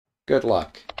Good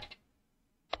luck.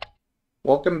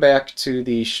 Welcome back to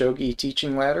the Shogi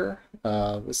Teaching Ladder.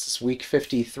 This is week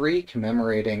 53,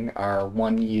 commemorating our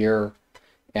 1-year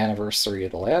anniversary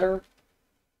of the ladder.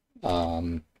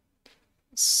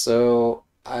 So,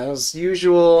 as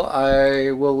usual,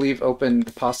 I will leave open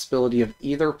the possibility of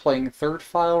either playing third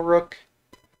file rook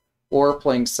or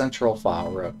playing central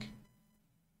file rook.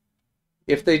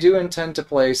 If they do intend to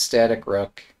play static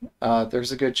rook,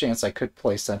 there's a good chance I could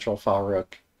play central file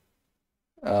rook.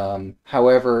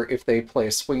 However, if they play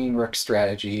a swinging rook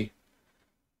strategy,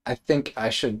 I think I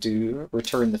should do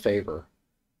return the favor.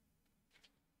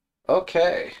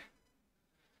 Okay.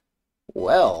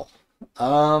 Well,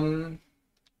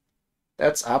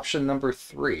 that's option number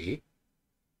 3.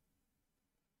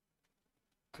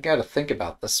 I gotta think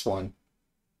about this one.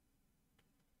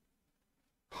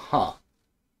 Huh.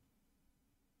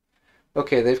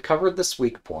 Okay, they've covered this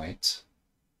weak point.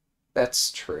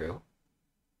 That's true.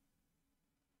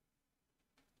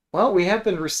 Well, we have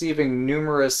been receiving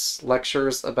numerous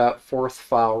lectures about fourth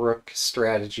file rook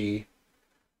strategy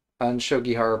on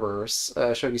Shogi Harbor's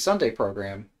Shogi Sunday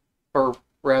program. Or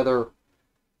rather,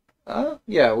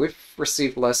 yeah, we've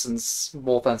received lessons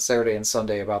both on Saturday and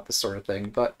Sunday about this sort of thing,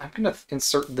 but I'm going to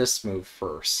insert this move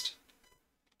first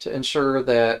to ensure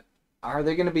that are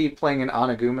they going to be playing an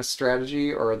Oniguma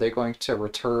strategy or are they going to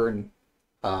return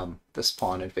this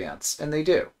pawn advance? And they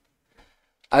do.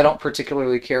 I don't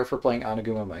particularly care for playing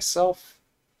Oniguma myself,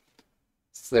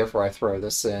 so therefore I throw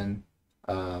this in.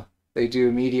 They do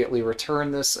immediately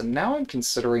return this, and now I'm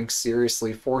considering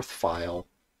seriously fourth file.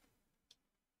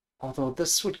 Although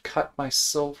this would cut my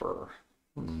silver.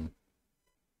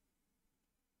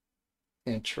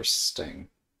 Interesting.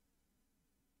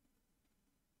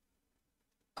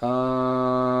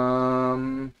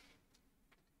 Man,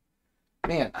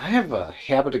 I have a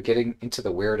habit of getting into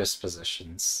the weirdest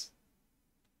positions.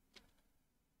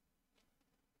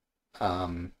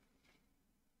 I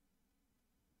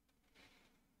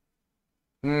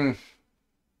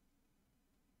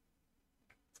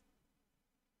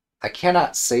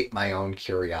cannot sate my own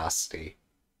curiosity.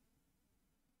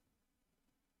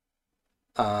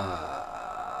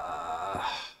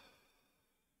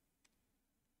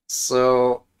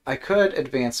 So I could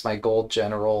advance my gold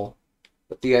general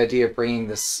with the idea of bringing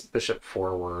this bishop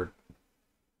forward.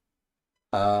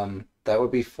 That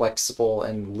would be flexible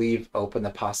and leave open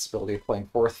the possibility of playing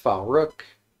fourth file rook,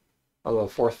 although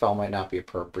fourth file might not be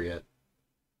appropriate.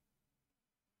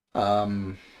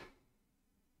 This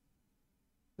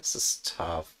is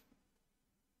tough.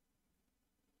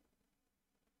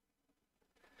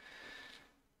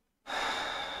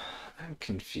 I'm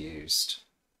confused.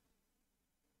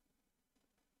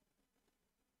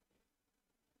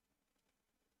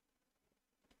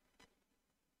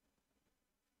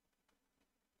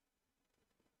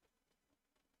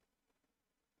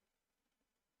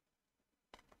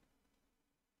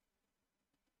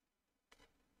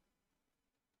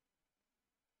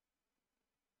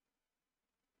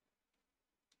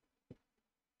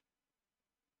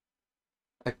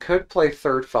 I could play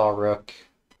third file rook.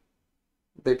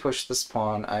 They push this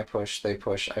pawn, I push, they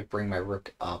push, I bring my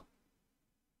rook up.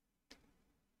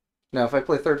 Now, if I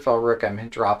play third file rook, I'm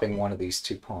dropping one of these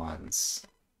two pawns.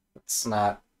 It's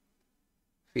not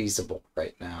feasible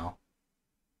right now.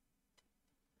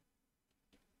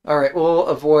 Alright, we'll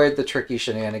avoid the tricky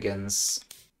shenanigans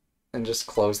and just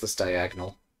close this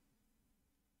diagonal.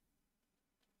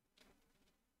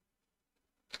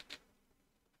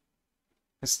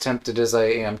 As tempted as I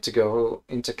am to go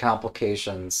into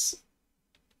complications,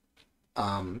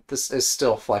 this is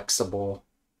still flexible.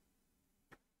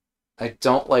 I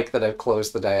don't like that I've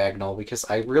closed the diagonal because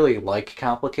I really like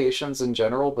complications in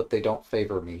general, but they don't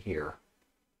favor me here.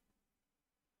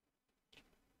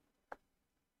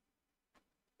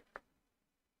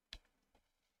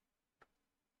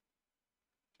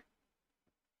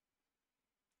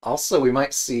 Also, we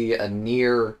might see a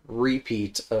near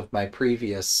repeat of my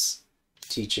previous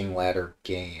teaching ladder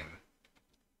game.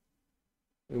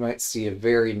 We might see a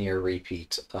very near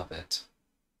repeat of it.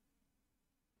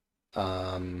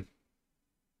 Okay,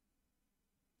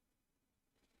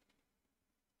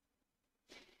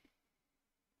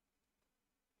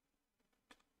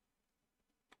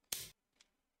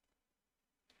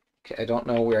 I don't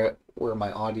know where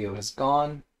my audio has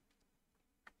gone.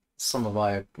 Some of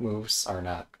my moves are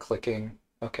not clicking.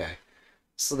 Okay.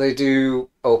 So they do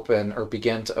open or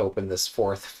begin to open this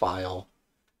fourth file,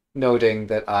 noting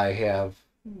that I have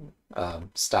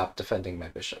stopped defending my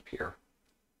bishop here.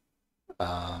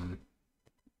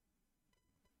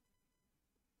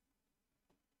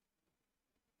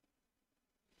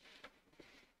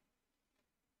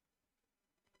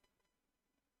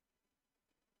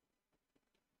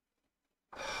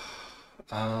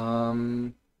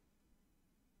 Um,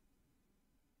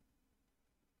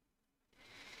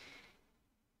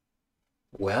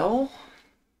 well,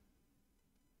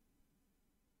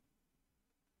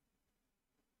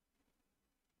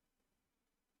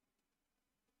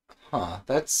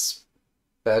 that's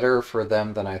better for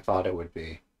them than I thought it would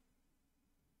be.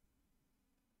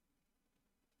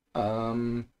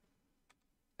 Um,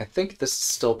 I think this is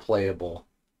still playable.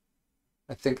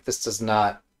 I think this does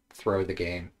not throw the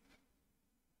game.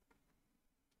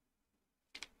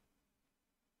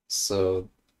 So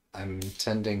I'm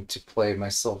intending to play my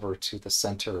silver to the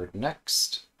center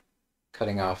next,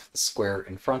 cutting off the square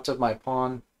in front of my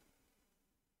pawn.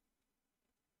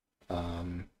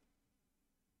 Um,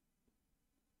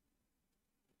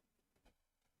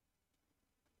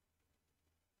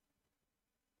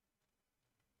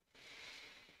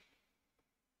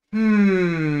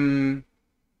 hmm.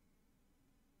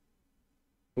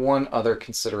 One other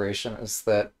consideration is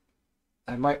that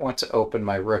I might want to open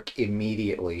my rook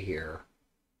immediately here,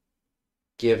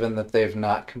 given that they've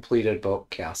not completed Boat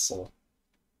Castle.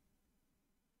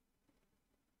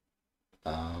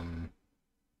 Um,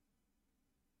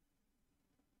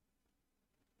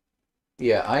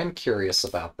 yeah, I'm curious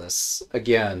about this.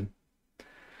 Again,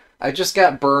 I just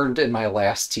got burned in my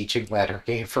last teaching ladder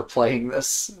game for playing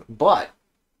this, but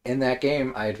in that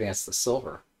game I advanced the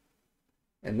silver.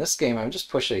 In this game, I'm just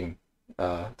pushing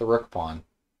the rook pawn.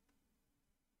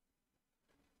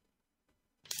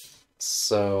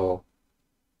 So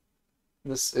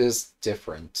this is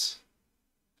different.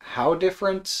 How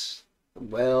different?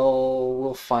 Well,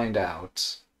 we'll find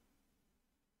out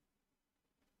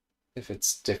if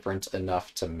it's different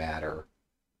enough to matter.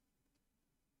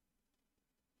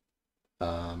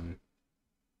 Um,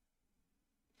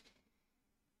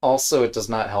 Also, it does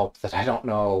not help that I don't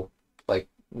know like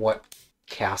what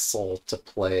castle to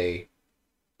play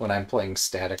when I'm playing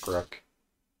static rook.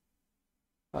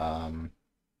 Um,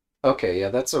 okay, yeah,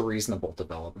 that's a reasonable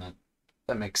development.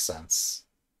 That makes sense.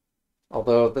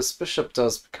 Although this bishop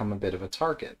does become a bit of a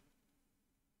target.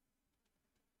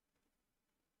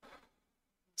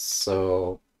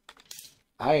 So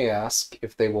I ask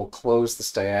if they will close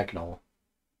this diagonal.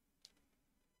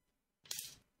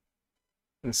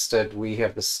 Instead, we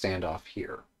have the standoff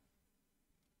here.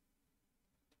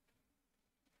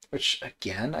 Which,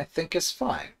 again, I think is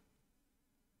fine.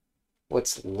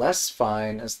 What's less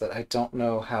fine is that I don't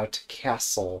know how to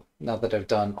castle now that I've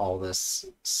done all this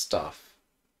stuff.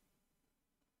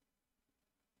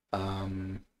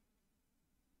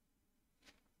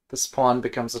 This pawn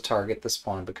becomes a target, this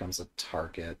pawn becomes a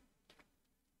target.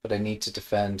 But I need to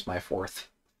defend my fourth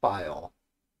file.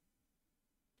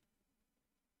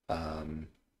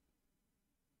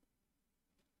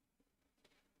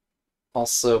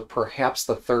 Also, perhaps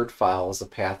the third file is a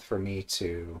path for me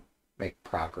to make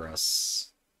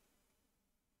progress.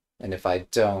 And if I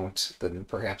don't, then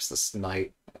perhaps this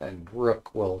knight and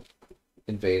rook will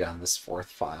invade on this fourth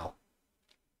file.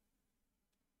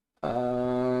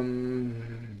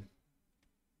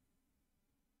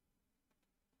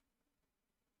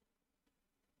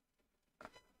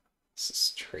 This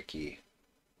is tricky.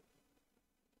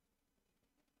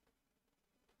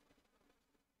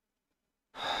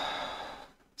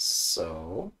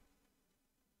 So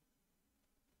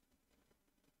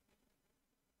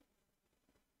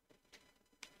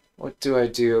what do I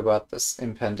do about this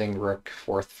impending rook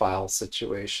fourth file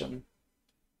situation?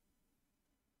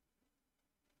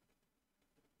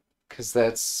 Because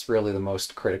that's really the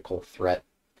most critical threat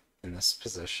in this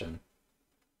position.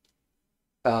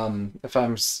 If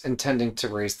I'm intending to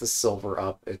raise the silver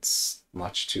up, it's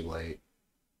much too late.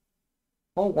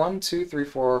 Oh, 1, 2, 3,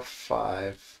 4,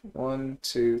 5. 1,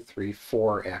 2, 3,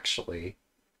 4, actually.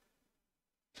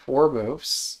 4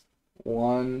 moves.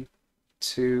 1,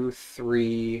 2,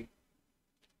 3,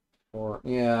 4.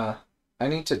 Yeah, I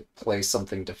need to play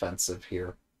something defensive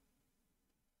here.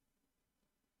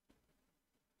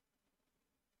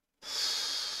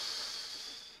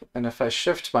 And if I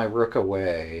shift my rook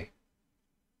away,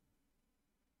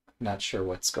 I'm not sure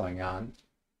what's going on.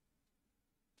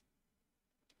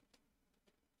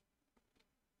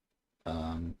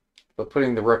 But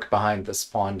putting the rook behind this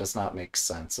pawn does not make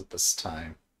sense at this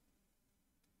time.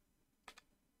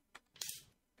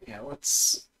 Yeah,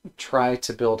 let's try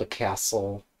to build a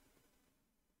castle.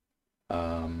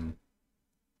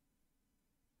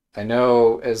 I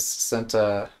know as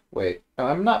Senta... Wait, no,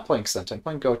 I'm not playing Senta, I'm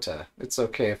playing Gota. It's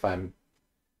okay if I'm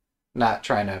not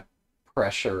trying to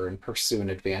pressure and pursue an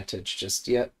advantage just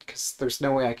yet, because there's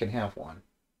no way I can have one.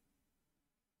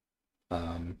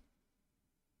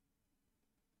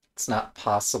 It's not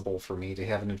possible for me to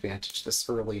have an advantage this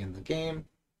early in the game.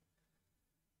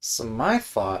 So my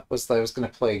thought was that I was going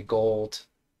to play gold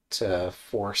to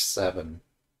 4-7.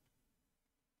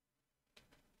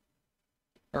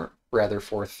 Or rather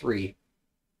 4-3.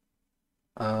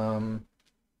 Um,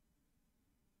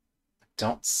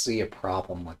 don't see a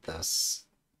problem with this.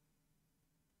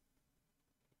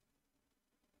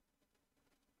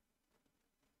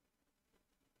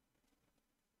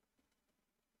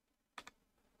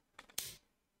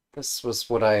 This was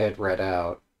what I had read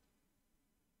out.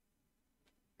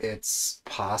 It's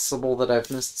possible that I've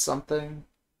missed something.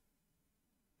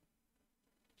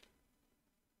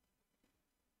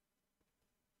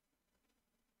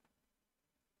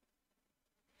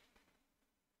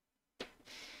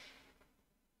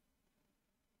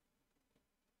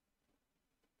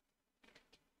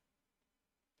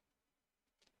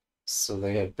 So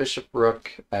they have bishop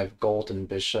rook, I have gold and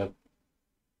bishop.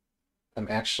 I'm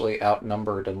actually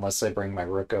outnumbered unless I bring my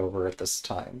rook over at this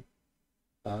time.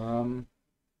 Um,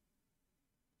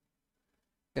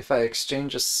 if I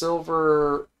exchange a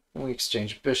silver, we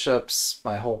exchange bishops,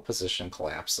 my whole position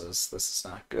collapses. This is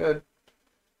not good.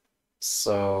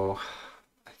 So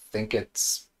I think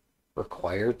it's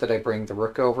required that I bring the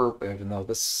rook over, even though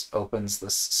this opens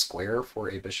this square for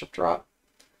a bishop drop.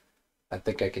 I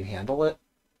think I can handle it.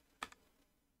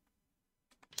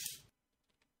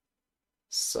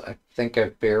 So I think I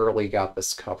barely got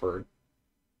this covered.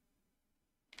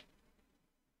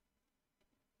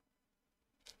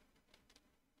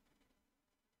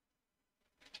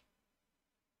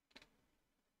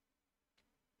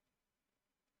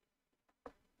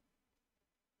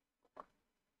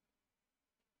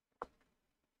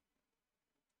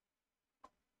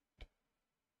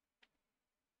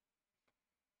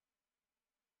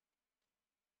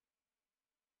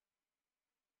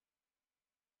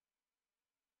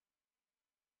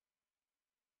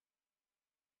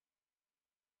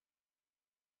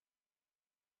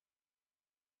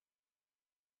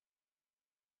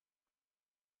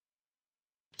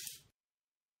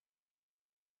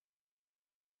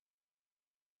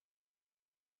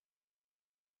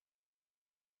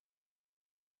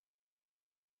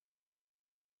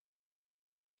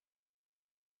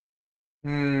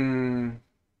 Hmm.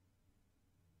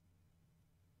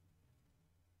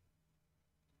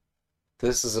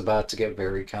 This is about to get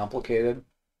very complicated.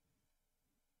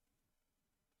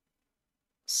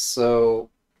 So,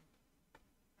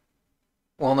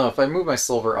 well, no, if I move my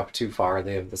silver up too far,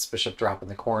 they have this bishop drop in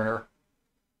the corner.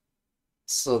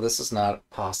 So this is not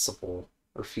possible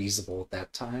or feasible at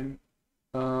that time.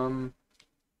 Um,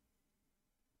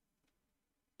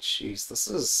 Jeez, this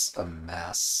is a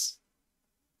mess.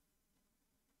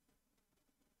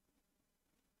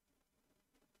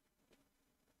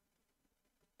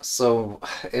 So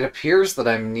it appears that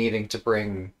I'm needing to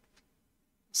bring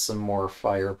some more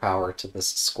firepower to this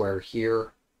square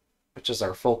here, which is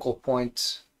our focal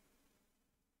point.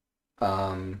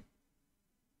 Um,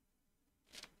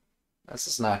 this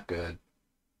is not good.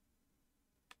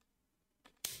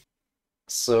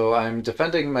 So I'm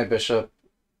defending my bishop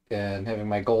and having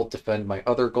my gold defend my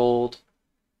other gold.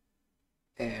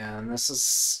 And this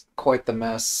is quite the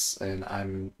mess, and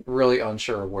I'm really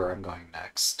unsure where I'm going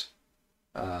next.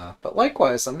 But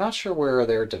likewise, I'm not sure where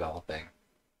they're developing.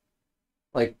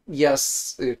 Like,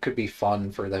 yes, it could be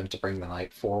fun for them to bring the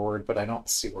knight forward, but I don't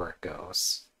see where it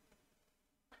goes.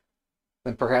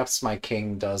 Then perhaps my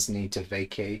king does need to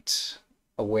vacate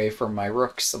away from my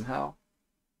rook somehow.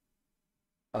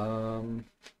 Um,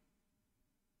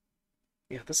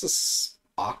 yeah, this is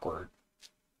awkward.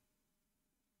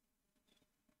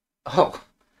 Oh,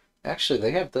 actually,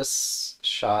 they have this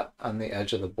shot on the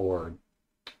edge of the board.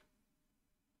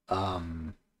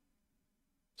 Um,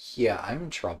 yeah, I'm in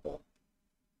trouble.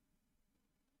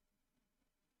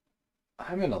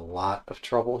 I'm in a lot of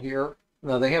trouble here.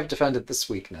 No, they have defended this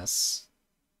weakness.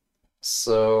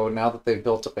 So now that they've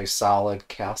built up a solid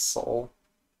castle,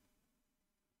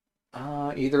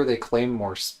 either they claim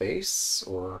more space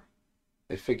or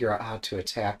they figure out how to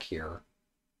attack here.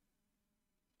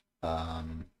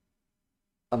 Um,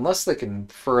 Unless they can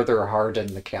further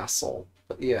harden the castle.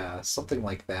 But yeah, something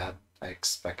like that I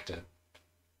expected.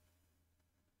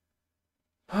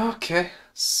 Okay,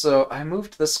 so I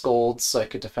moved this gold so I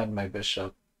could defend my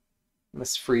bishop.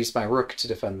 This frees my rook to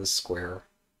defend this square.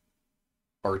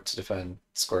 Or to defend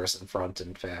squares in front,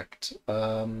 in fact.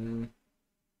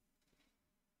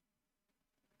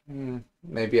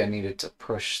 Maybe I needed to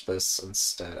push this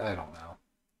instead. I don't know.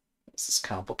 This is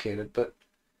complicated, but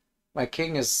my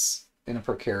king is in a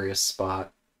precarious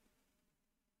spot.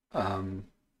 Um,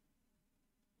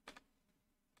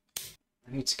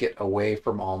 I need to get away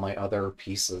from all my other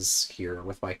pieces here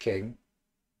with my king.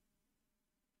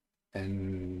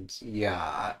 And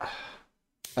yeah,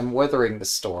 I'm weathering the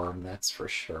storm, that's for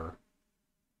sure.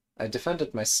 I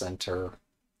defended my center.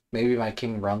 Maybe my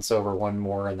king runs over one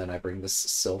more and then I bring this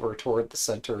silver toward the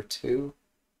center too.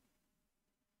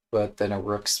 But then a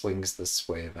rook swings this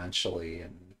way eventually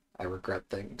and I regret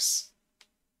things.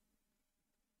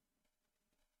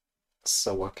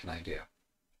 So what can I do?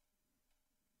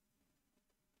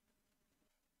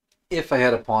 If I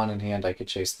had a pawn in hand, I could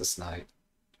chase this knight.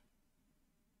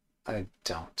 I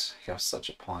don't have such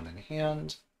a pawn in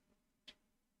hand.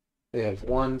 They have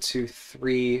 1, 2,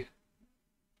 3,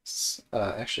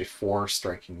 actually 4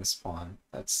 striking this pawn.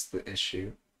 That's the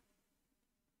issue.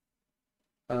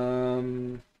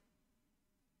 Um,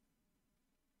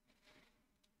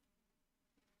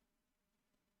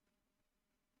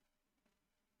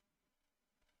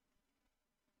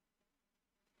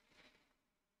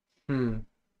 hmm.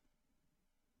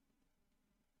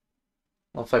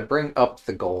 Well, if I bring up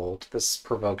the gold, this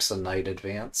provokes a knight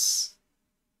advance,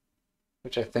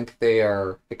 which I think they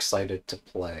are excited to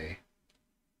play.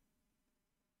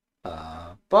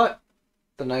 But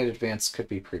the knight advance could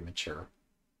be premature.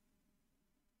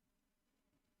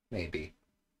 Maybe.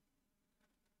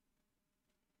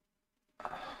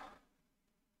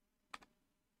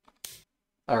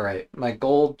 Alright, my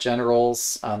gold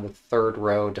generals on the third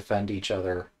row defend each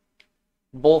other.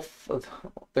 Both,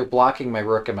 they're blocking my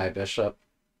rook and my bishop.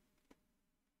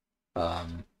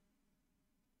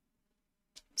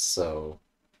 So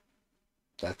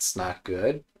that's not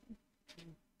good,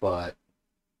 but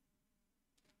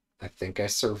I think I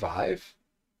survive.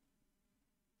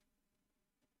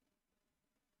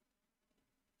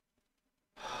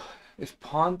 If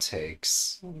pawn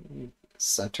takes,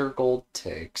 center gold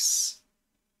takes,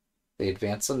 they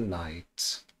advance a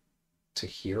knight to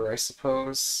here, I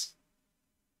suppose.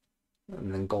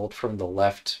 And then gold from the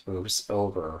left moves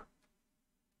over.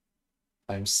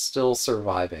 I'm still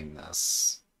surviving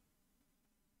this.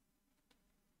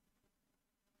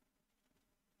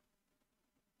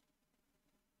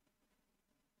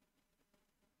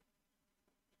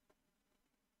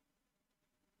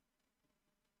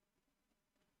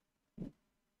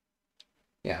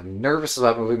 Yeah, I'm nervous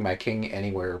about moving my king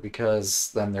anywhere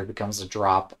because then there becomes a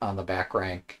drop on the back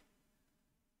rank.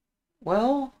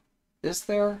 Well, is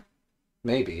there?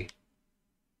 Maybe.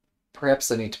 Perhaps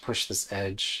I need to push this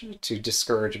edge to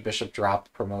discourage bishop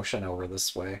drop promotion over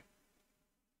this way.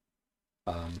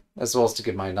 As well as to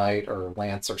give my knight or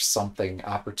lance or something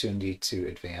opportunity to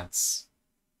advance.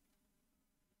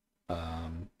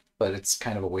 But it's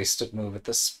kind of a wasted move at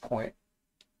this point.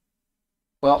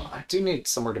 Well, I do need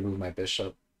somewhere to move my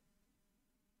bishop.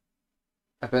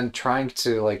 I've been trying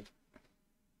to, like,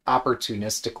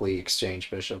 opportunistically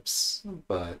exchange bishops,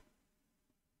 but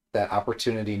that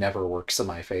opportunity never works in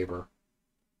my favor.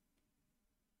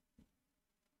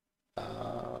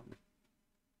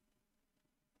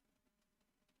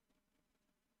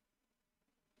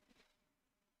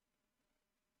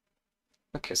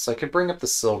 Okay, so I could bring up the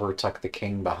silver, tuck the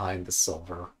king behind the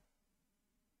silver.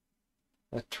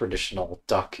 A traditional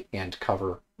duck and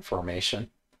cover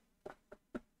formation.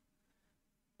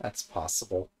 That's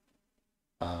possible.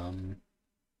 But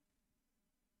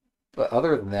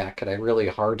other than that, could I really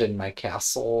harden my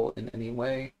castle in any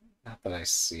way? Not that I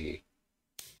see.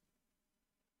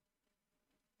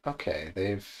 Okay,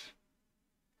 they've...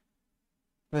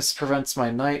 This prevents my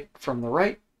knight from the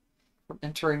right from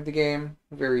entering the game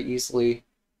very easily,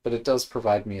 but it does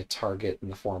provide me a target in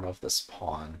the form of this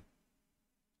pawn.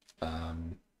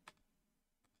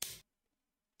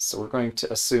 So we're going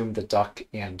to assume the duck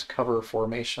and cover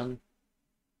formation.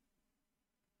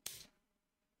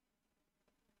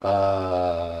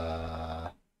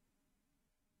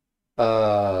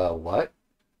 What?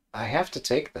 I have to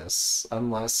take this,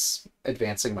 unless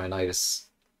advancing my knight is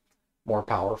more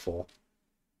powerful.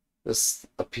 This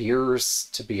appears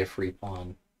to be a free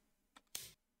pawn.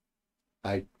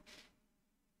 I'm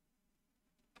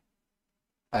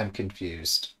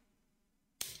confused.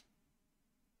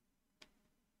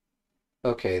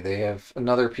 Okay, they have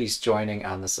another piece joining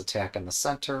on this attack in the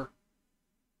center,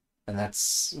 and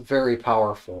that's very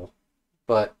powerful.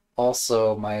 But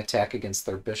also my attack against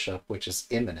their bishop, which is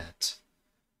imminent,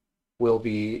 will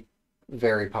be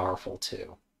very powerful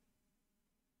too.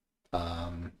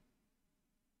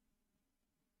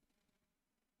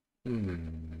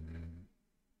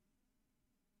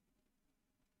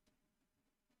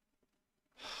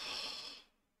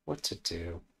 What to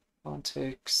do? Pawn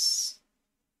takes...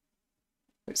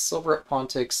 Wait, silver up, pawn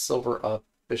takes, silver up,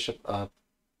 bishop up.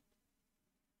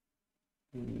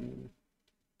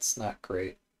 It's not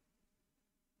great.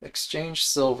 Exchange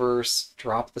silvers,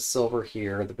 drop the silver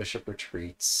here, the bishop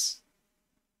retreats.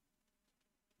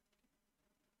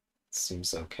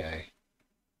 Seems okay.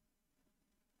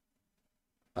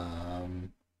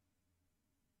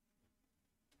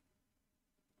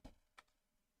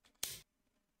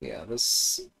 Yeah,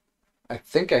 this... I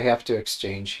think I have to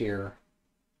exchange here.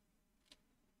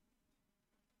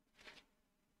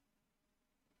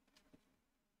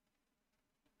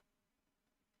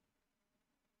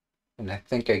 And I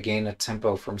think I gain a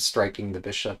tempo from striking the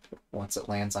bishop once it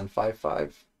lands on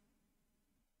 5-5.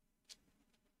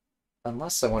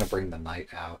 Unless I want to bring the knight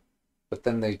out. But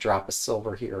then they drop a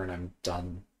silver here and I'm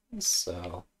done.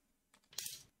 So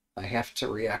I have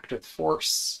to react with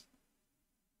force.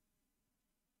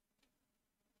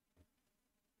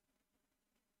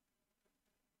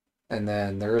 And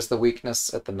then there is the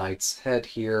weakness at the knight's head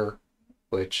here,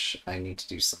 which I need to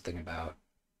do something about.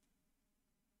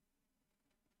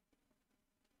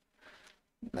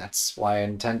 That's why I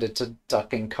intended to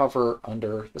duck and cover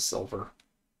under the silver.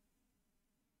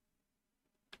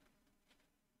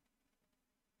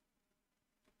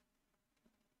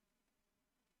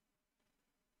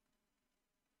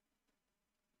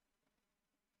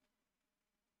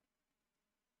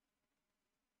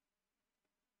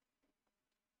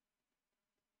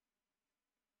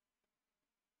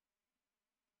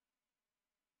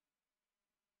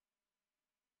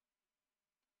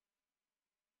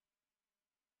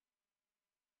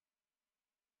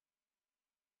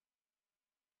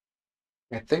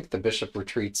 I think the bishop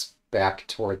retreats back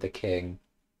toward the king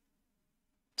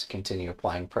to continue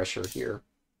applying pressure here.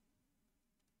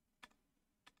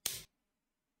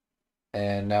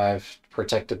 And now I've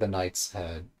protected the knight's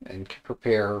head and can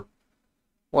prepare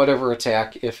whatever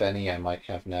attack, if any, I might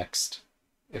have next.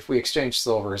 If we exchange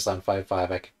silvers on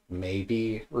 5-5, I could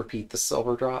maybe repeat the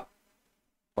silver drop.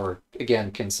 Or,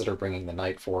 again, consider bringing the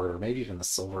knight forward, or maybe even the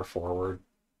silver forward.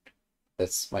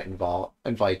 This might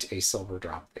invite a silver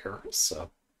drop there,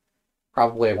 so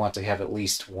probably I want to have at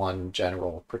least one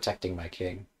general protecting my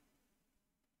king.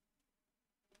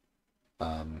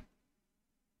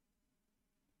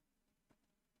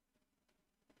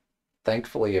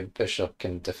 Thankfully, a bishop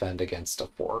can defend against a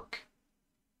fork,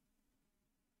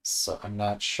 so I'm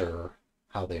not sure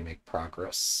how they make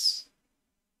progress.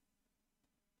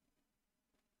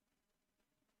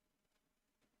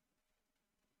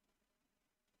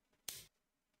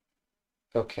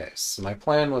 Okay, so my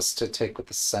plan was to take with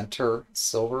the center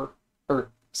silver, or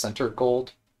center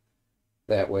gold.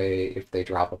 That way, if they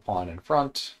drop a pawn in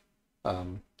front,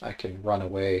 I can run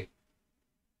away.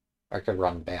 I could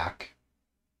run back.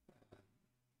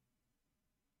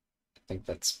 I think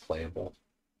that's playable.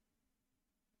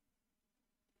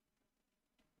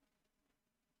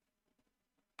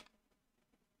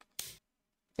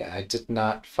 Yeah, I did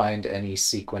not find any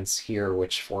sequence here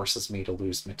which forces me to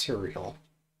lose material.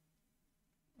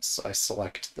 So I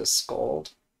select this gold.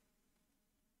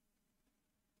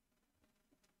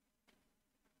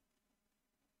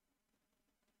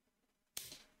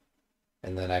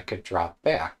 And then I could drop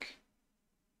back.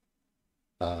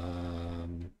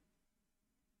 I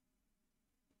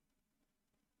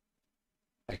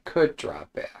could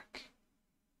drop back.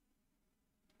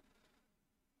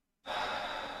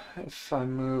 If I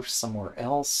move somewhere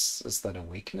else, is that a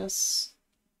weakness?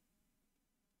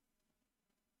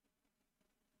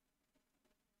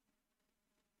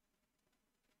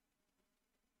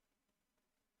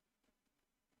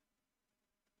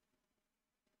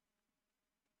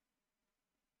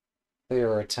 They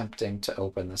are attempting to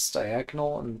open this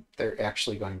diagonal, and they're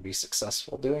actually going to be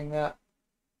successful doing that.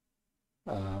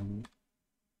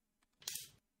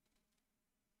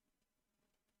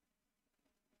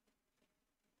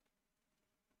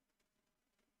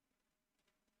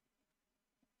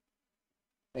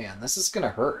 Man, this is going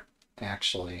to hurt,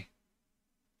 actually.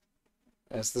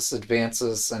 As this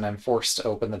advances and I'm forced to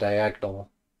open the diagonal,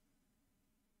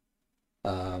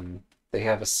 they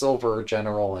have a silver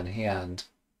general in hand.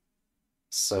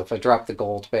 So if I drop the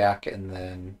gold back and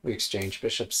then we exchange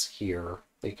bishops here,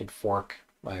 they could fork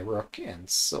my rook and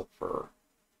silver.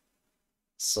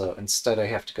 So instead I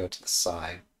have to go to the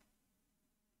side.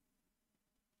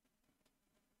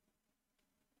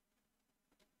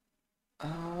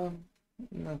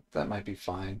 That might be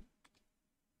fine.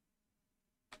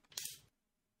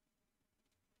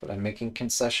 But I'm making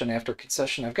concession after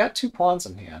concession. I've got 2 pawns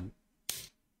in hand.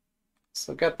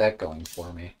 So I've got that going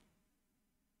for me.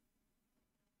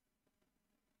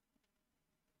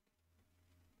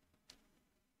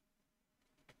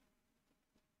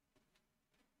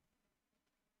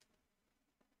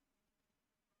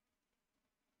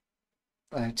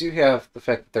 I do have the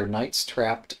fact that their knight's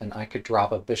trapped, and I could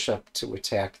drop a bishop to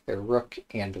attack their rook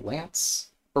and lance.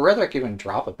 Or rather, I could even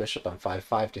drop a bishop on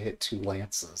 5-5 to hit 2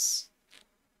 lances.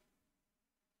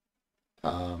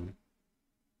 The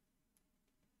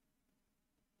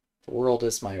world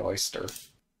is my oyster.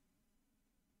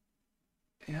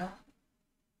 Yeah,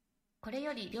 これ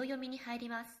より秒読みに入り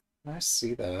ます。I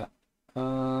see that.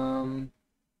 Um,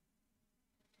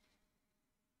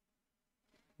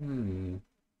 hmm.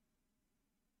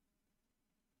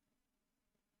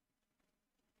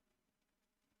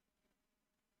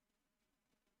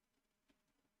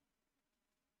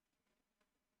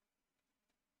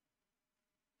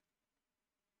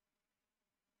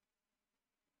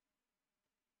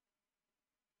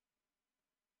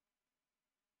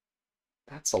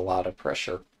 That's a lot of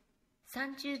pressure.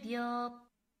 30秒。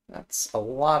That's a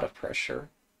lot of pressure.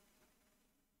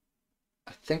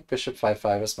 I think bishop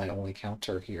 5-5 is my only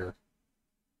counter here.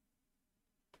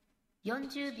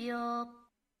 40秒。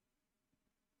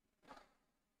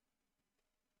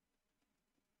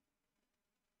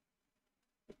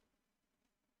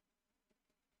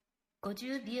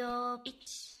50秒。1、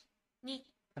2、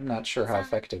I'm not sure how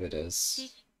 3、effective it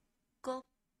is.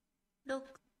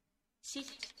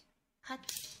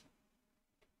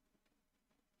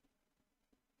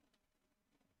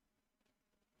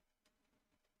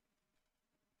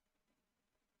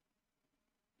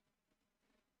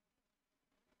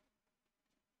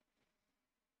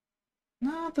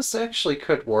 this actually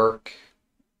could work.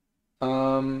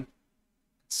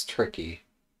 It's tricky.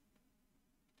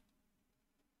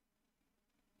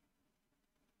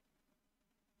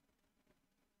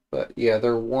 But yeah,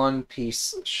 they're one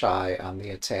piece shy on the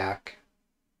attack.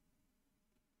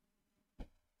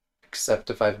 Except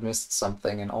if I've missed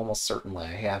something, and almost certainly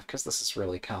I have, because this is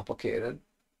really complicated.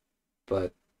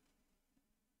 But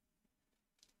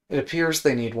it appears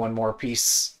they need one more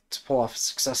piece to pull off a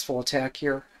successful attack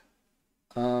here.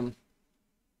 Um,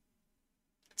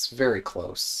 it's very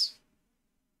close.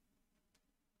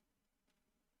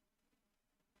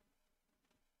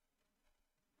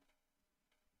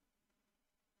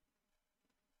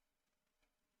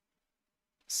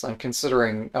 So I'm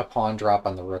considering a pawn drop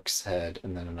on the rook's head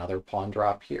and then another pawn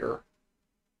drop here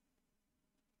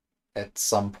at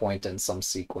some point in some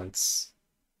sequence.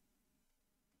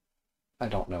 I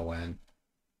don't know when.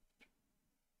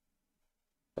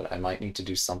 But I might need to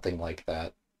do something like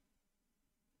that.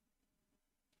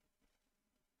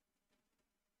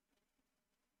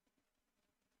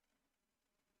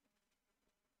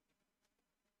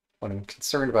 What I'm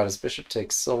concerned about is bishop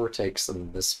takes, silver takes,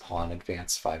 and this pawn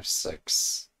advance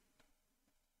 5-6.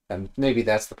 And maybe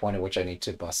that's the point at which I need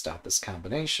to bust out this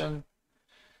combination.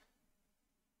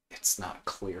 It's not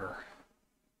clear.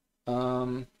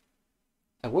 I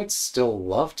would still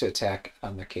love to attack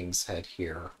on the king's head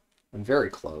here. I'm very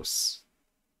close.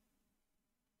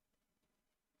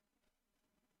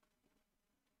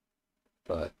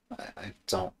 But I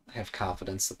don't have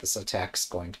confidence that this attack's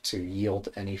going to yield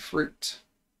any fruit.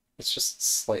 It's just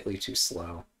slightly too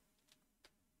slow.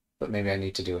 But maybe I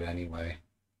need to do it anyway.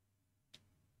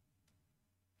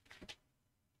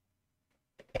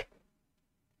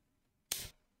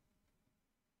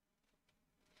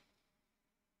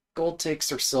 Gold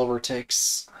takes or silver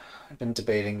takes? I've been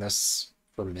debating this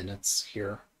for minutes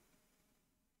here.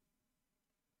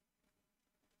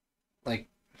 Like,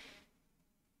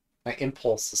 my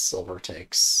impulse is silver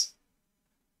takes.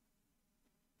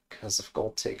 Because if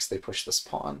gold takes, they push this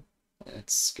pawn. And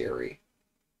it's scary.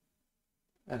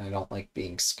 And I don't like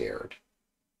being scared.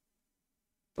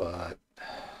 But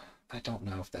I don't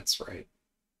know if that's right.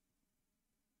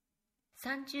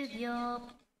 30秒。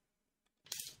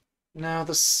No,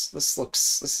 this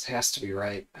has to be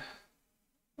right.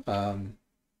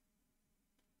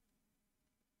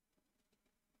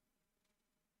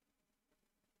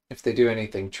 If they do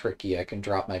anything tricky, I can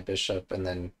drop my bishop and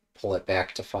then pull it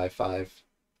back to 5-5.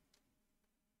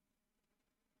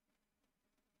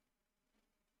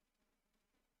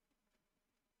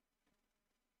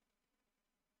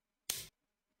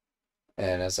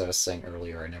 And as I was saying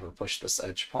earlier, I never pushed this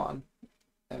edge pawn.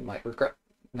 I might regret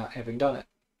not having done it.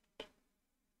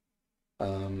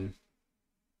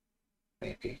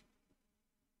 Maybe.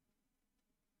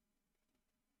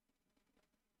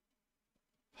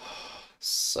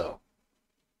 So.30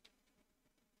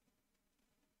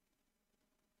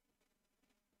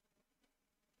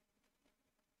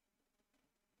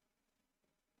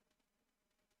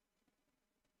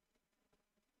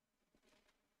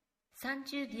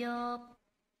秒。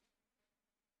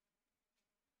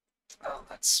Oh,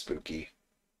 that's spooky.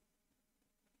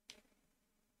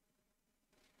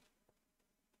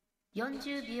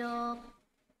 40秒。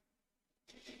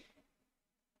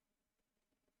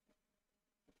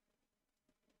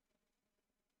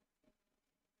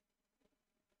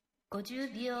50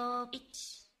秒。1、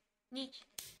2、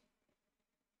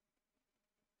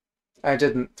I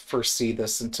didn't foresee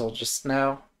this until just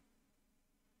now,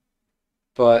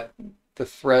 but the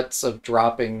threats of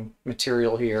dropping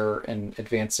material here and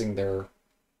advancing their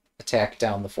attack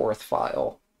down the fourth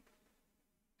file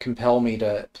compel me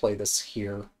to play this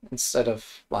here instead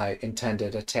of my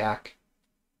intended attack,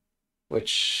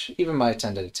 which even my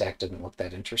intended attack didn't look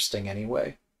that interesting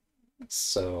anyway.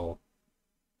 So,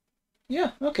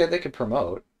 yeah, okay, they could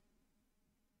promote,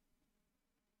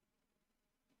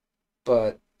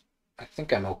 but I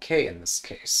think I'm okay in this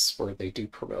case where they do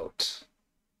promote.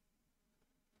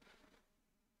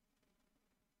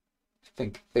 I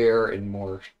think they're in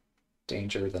more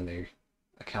danger than they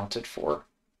accounted for.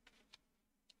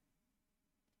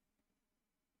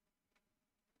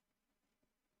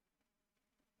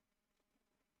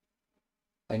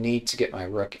 I need to get my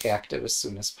rook active as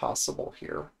soon as possible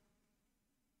here.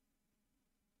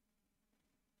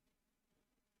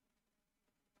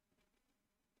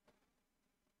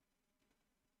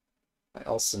 I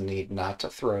also need not to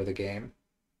throw the game.30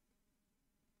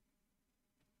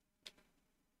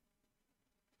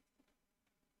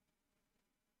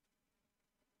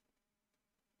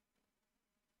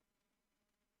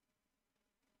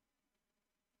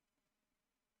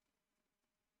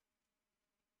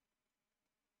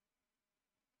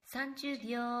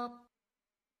秒。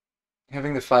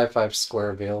Having the 5-5 square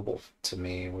available to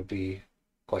me would be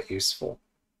quite useful.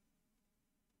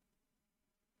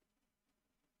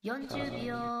 40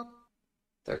秒。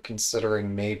They're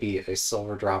considering maybe a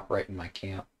silver drop right in my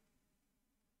camp.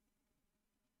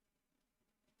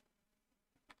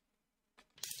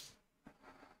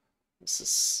 This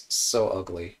is so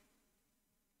ugly.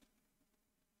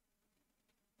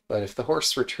 But if the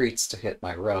horse retreats to hit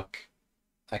my rook,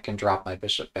 I can drop my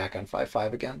bishop back on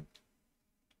 5-5 again.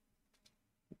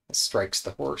 It strikes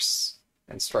the horse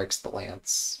and strikes the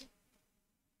lance.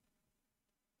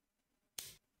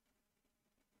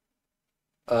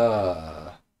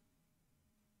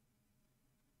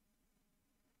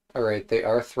 Alright, they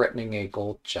are threatening a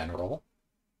gold general.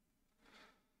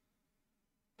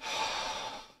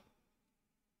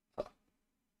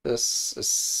 This is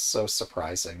so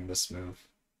surprising, this move.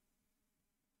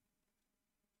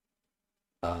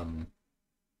 Um,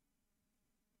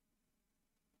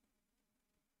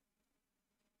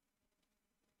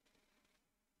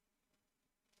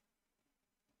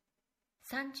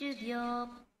 30秒。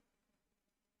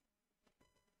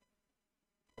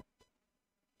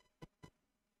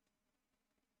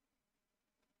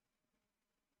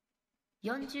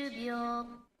40秒。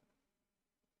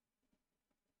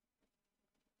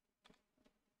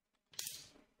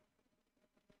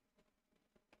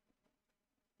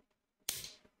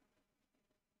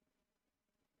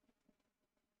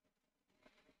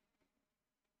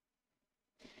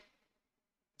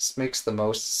this makes the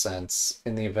most sense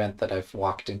in the event that I've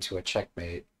walked into a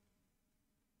checkmate.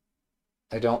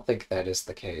 I don't think that is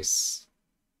the case.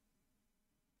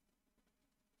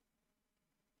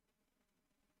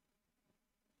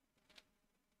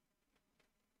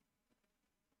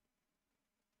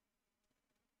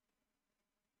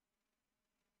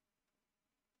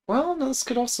 Well, no, this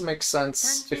could also make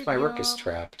sense if my rook is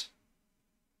trapped.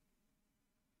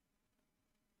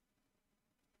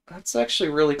 That's actually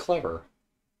really clever.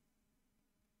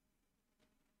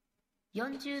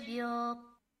 40秒。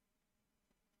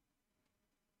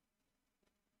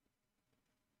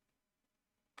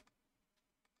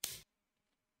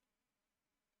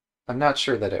I'm not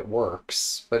sure that it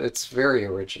works, but it's very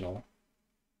original.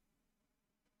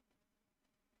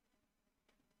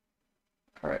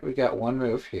 Alright, we got one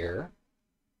move here.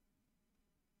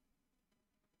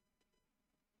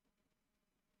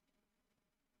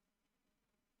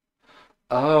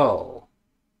 Oh.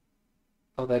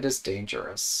 Oh, that is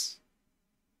dangerous.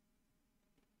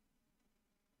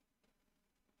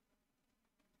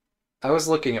 I was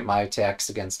looking at my attacks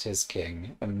against his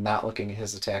king, and not looking at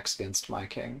his attacks against my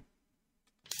king.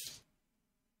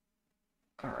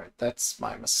 Alright, that's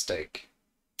my mistake.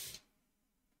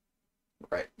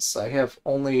 Right, so I have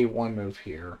only one move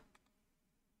here.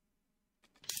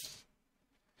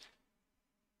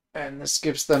 And this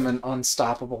gives them an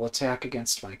unstoppable attack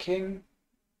against my king.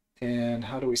 And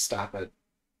how do we stop it?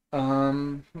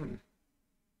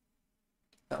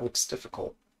 That looks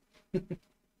difficult.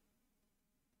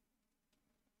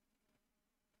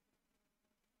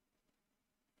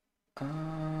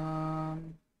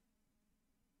 Um,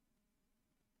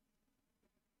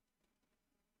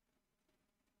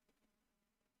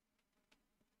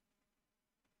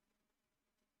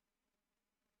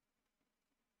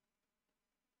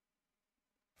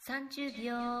 30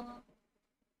秒。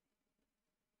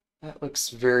That looks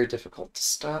very difficult to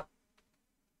stop.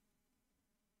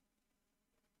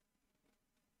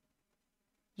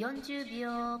 40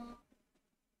秒。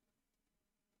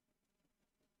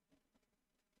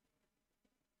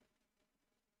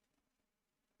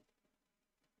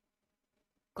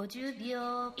50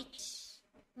秒。1、2、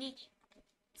3。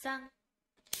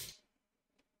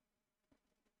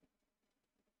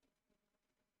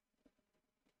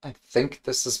I think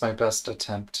this is my best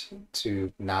attempt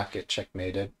to not get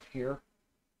checkmated here.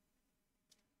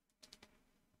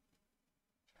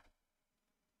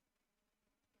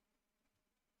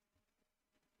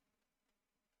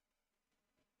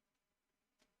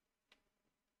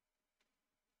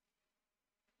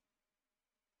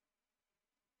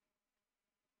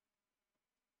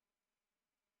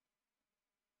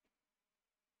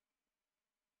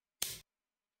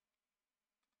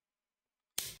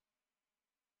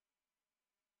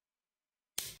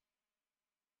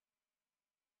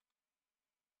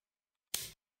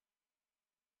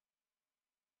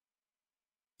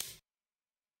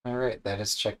 Alright, that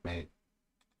is checkmate.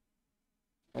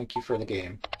 Thank you for the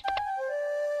game.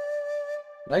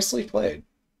 Nicely played.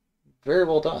 Very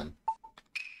well done.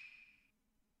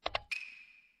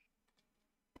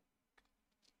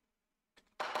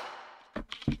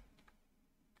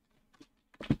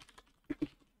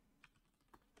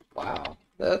 Wow,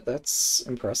 that's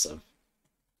impressive.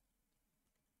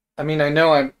 I mean, I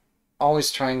know I'm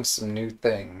always trying some new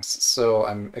things, so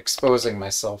I'm exposing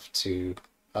myself to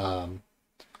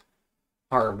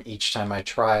harm each time I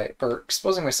try, or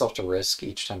exposing myself to risk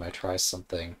each time I try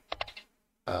something.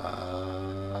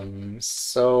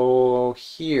 So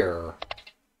here.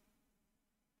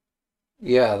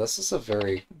 Yeah, this is a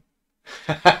very...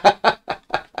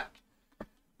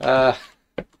 uh,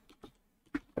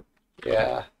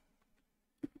 yeah.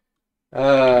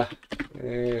 You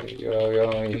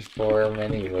only 4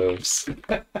 mini moves.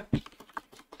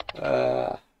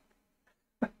 uh,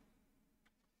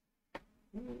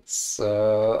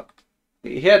 so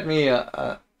he had me.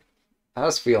 I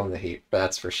was feeling the heat.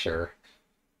 That's for sure.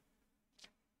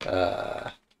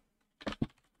 Uh,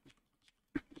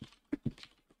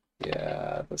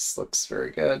 yeah, this looks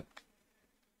very good.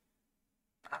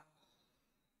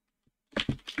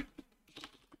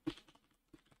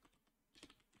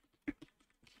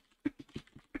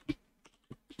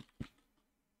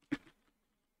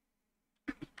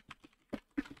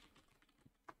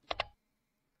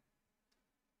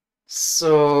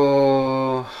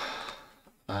 So,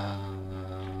 I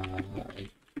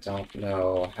don't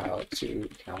know how to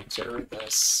counter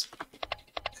this.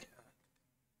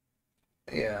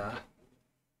 Yeah.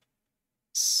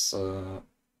 So,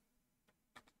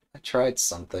 I tried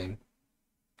something,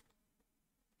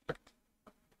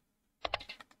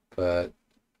 but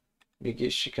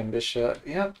Migishi Kambisha,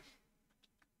 yep.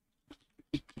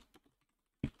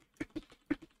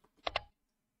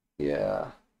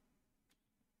 Yeah.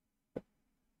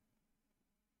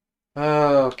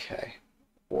 Okay.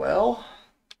 Well,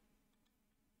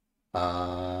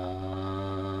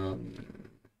 um,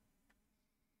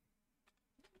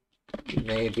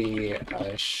 maybe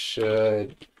I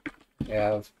should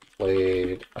have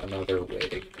played another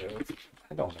waiting move.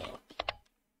 I don't know.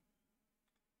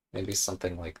 Maybe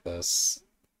something like this.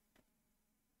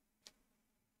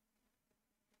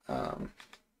 Um,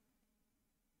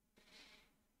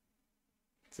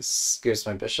 this gives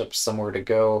my bishop somewhere to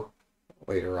go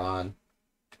later on.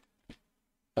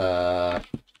 My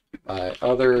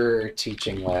other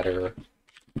teaching ladder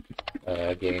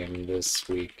game this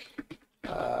week,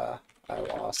 I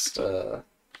lost a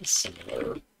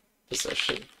similar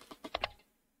position.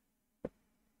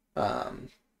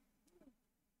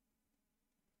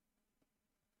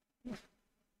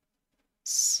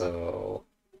 So,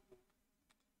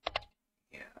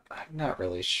 yeah, I'm not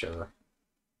really sure.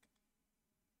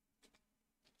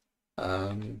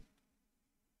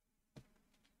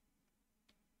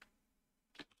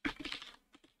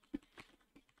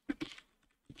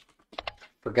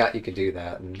 Forgot you could do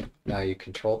that, and now you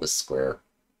control this square.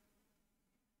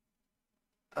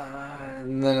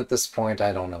 And then at this point,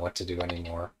 I don't know what to do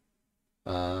anymore.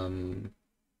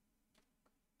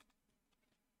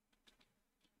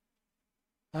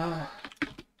 Uh,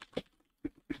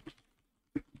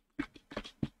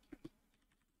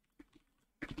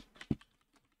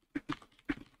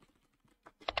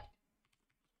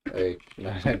 a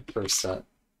 9%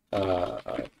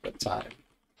 the time.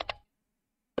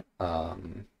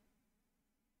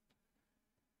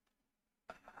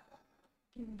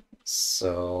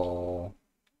 So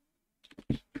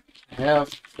I have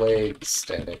played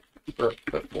static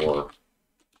before.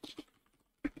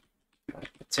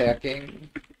 Attacking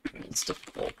is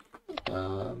difficult.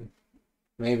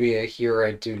 Maybe here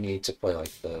I do need to play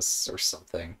like this or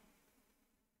something.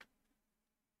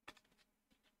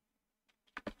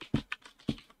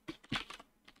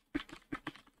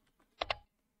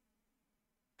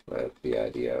 But the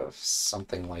idea of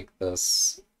something like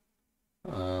this.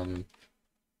 Um,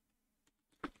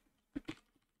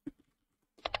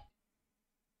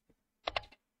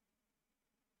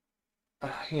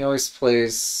 he always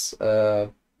plays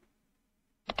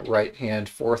right hand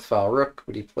fourth file rook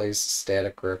when he plays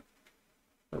static rook,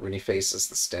 or when he faces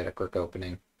the static rook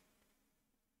opening.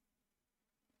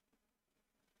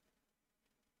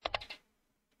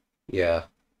 Yeah.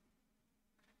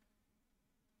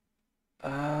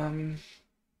 Um,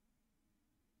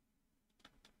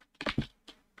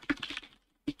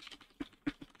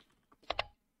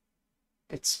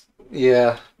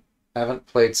 yeah, I haven't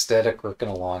played static rook in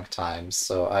a long time,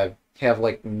 so I have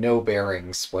like no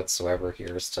bearings whatsoever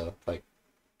here as to like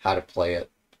how to play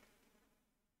it.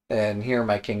 And here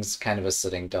my king's kind of a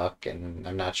sitting duck, and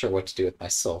I'm not sure what to do with my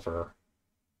silver.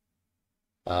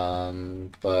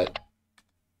 But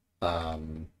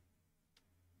um,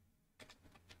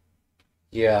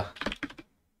 yeah.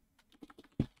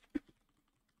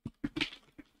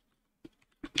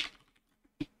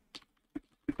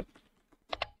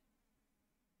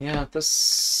 Yeah,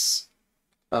 this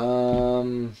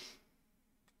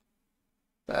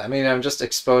I mean, I'm just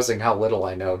exposing how little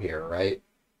I know here, right?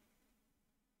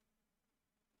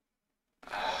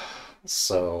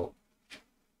 So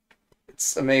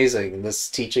it's amazing. This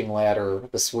teaching ladder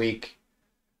this week,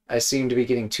 I seem to be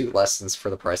getting 2 lessons for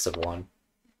the price of one.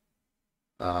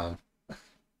 Um,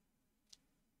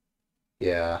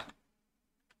 yeah.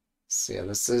 So yeah,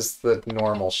 this is the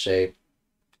normal shape.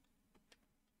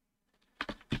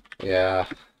 Yeah.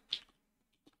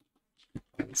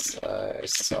 Once I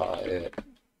saw it.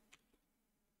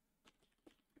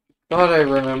 Thought I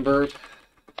remembered.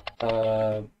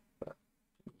 Uh,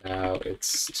 Now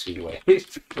it's too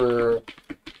late for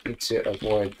me to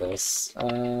avoid this.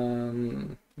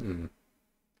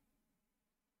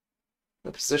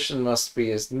 The position must be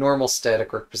his normal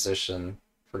static rook position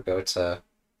for Gota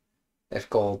if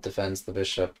gold defends the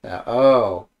bishop now.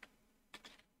 Oh!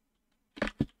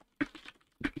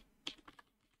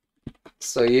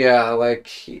 So yeah, like,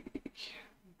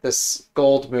 this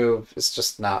gold move is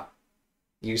just not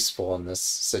useful in this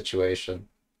situation.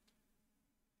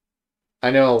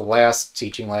 I know last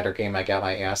teaching ladder game I got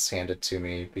my ass handed to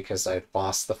me because I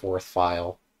lost the fourth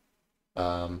file.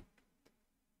 Um,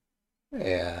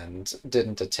 and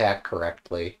didn't attack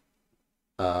correctly.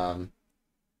 Um,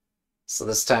 so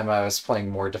this time I was playing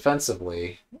more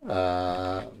defensively.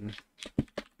 Uh,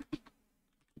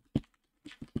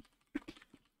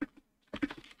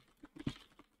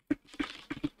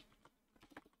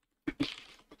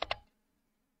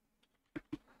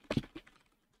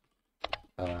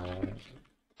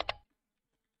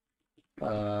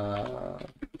 uh,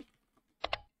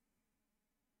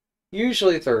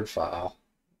 Usually third file.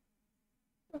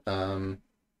 Um,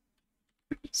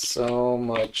 so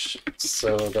much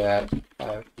so that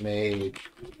I've made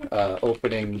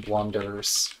opening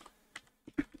blunders,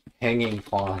 hanging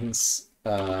pawns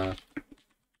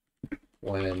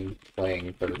when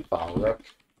playing third file rook.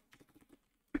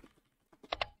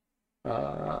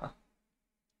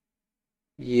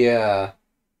 Yeah.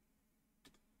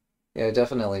 Yeah, I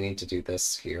definitely need to do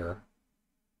this here.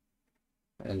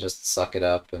 And just suck it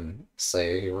up and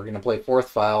say, we're going to play fourth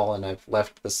file, and I've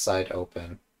left this side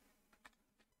open.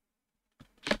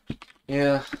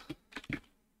 Yeah.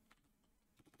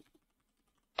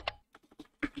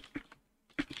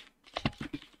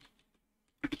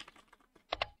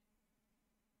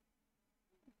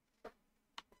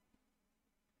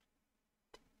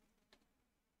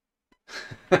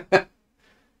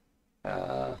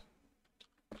 uh,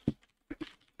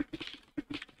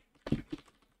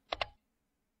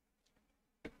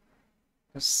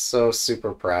 so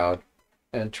super proud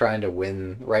and trying to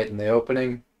win right in the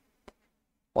opening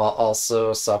while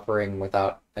also suffering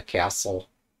without a castle.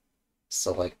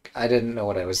 So, like, I didn't know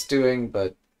what I was doing,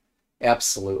 but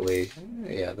absolutely,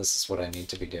 yeah, this is what I need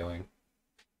to be doing.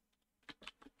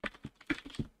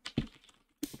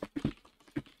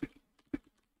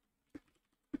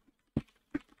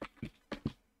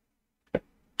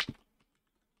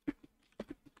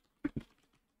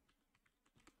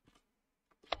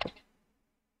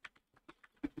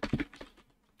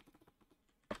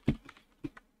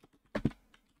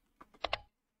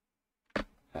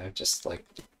 I've just, like,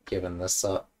 given this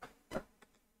up.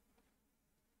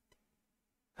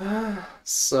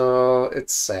 So,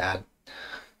 it's sad.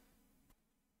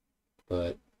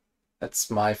 But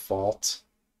that's my fault.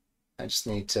 I just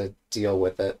need to deal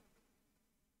with it.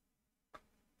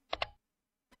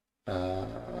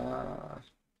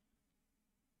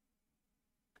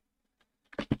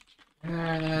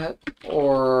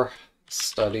 Or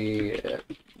study it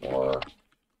more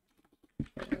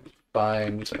and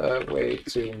find a way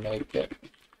to make it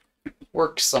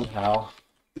work somehow.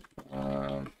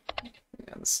 Yeah,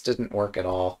 this didn't work at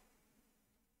all.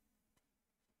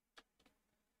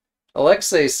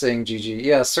 Alexei saying GG.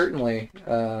 Yeah, certainly.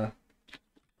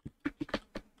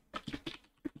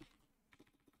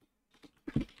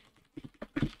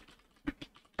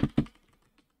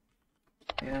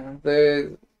 Yeah,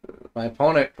 my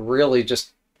opponent really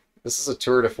just... This is a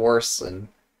tour de force and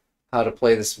how to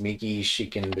play this Miki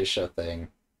Shikin thing.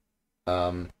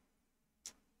 Um,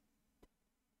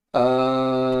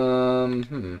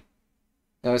 hmm.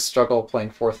 I struggle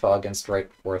playing fourth file against right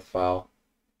fourth file.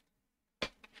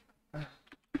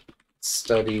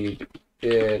 Studied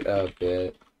it a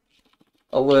bit.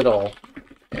 A little.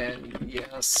 And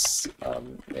yes,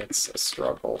 it's a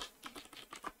struggle.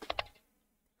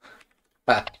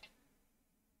 Ah,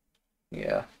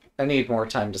 yeah, I need more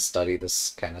time to study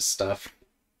this kind of stuff.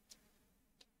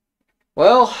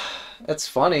 Well, it's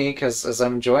funny, because as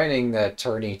I'm joining the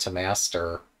tourney to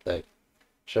master, that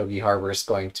Shogi Harbor is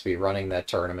going to be running that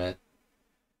tournament,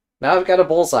 now I've got a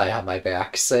bullseye on my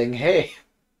back saying, hey,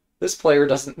 this player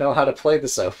doesn't know how to play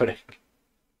this opening.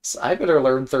 So I better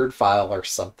learn third file or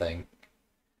something.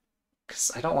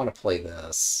 Because I don't want to play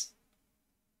this.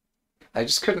 I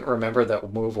just couldn't remember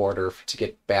that move order to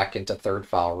get back into third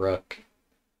file rook.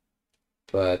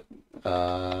 But,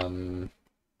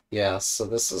 yeah, so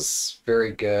this is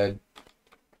very good.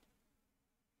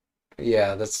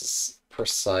 Yeah, this is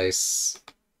precise.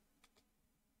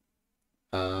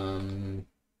 Hmm.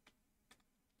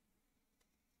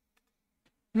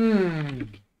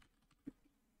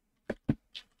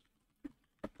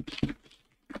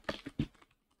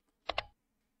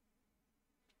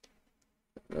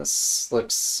 This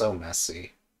looks so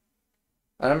messy.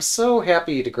 And I'm so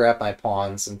happy to grab my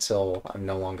pawns until I'm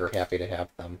no longer happy to have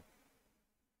them.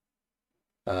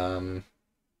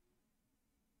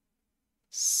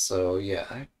 So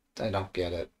yeah, I don't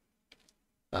get it.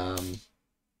 And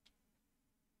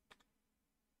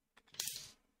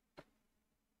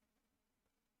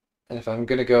if I'm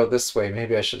gonna go this way,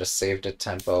 maybe I should have saved a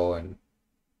tempo and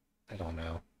I don't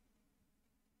know.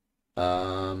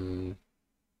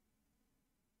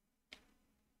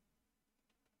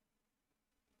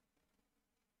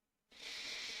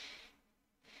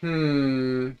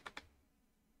 Hmm.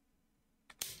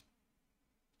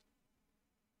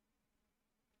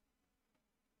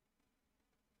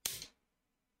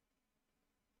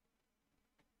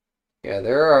 Yeah,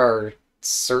 there are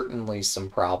certainly some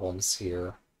problems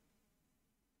here.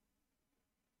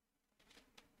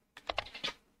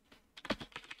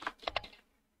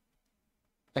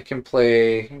 I can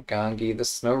play Gangi the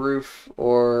Snow Roof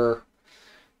or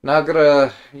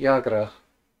Nagara Yagra.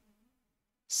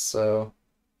 So,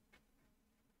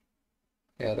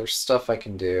 yeah, there's stuff I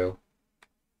can do.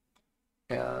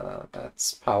 Yeah,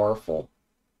 that's powerful.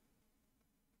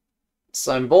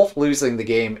 So I'm both losing the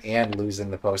game and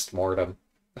losing the post-mortem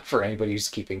for anybody who's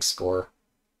keeping score.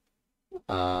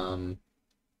 Yeah,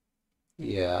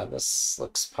 this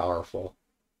looks powerful.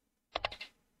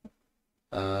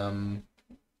 Thinking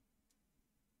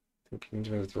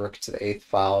to move the rook to the 8th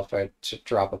file if I had to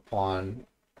drop a pawn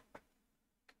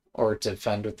or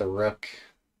defend with the rook.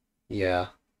 Yeah.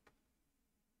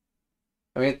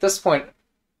 I mean, at this point,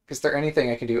 is there anything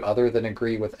I can do other than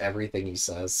agree with everything he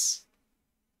says?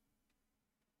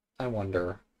 I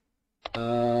wonder.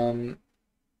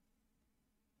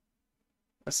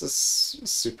 This is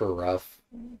super rough.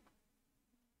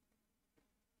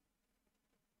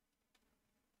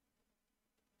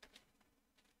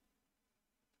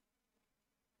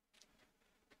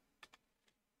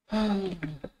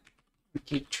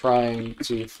 Keep trying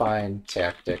to find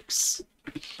tactics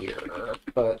here,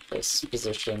 but this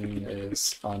position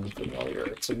is unfamiliar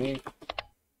to me.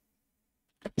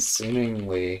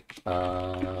 Seemingly,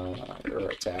 your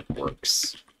attack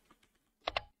works.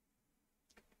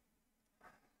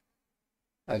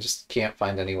 I just can't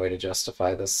find any way to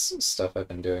justify this stuff I've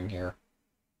been doing here.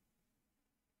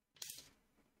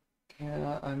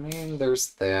 Yeah, I mean,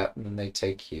 there's that, and then they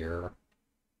take here.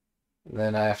 And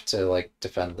then I have to, like,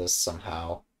 defend this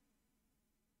somehow.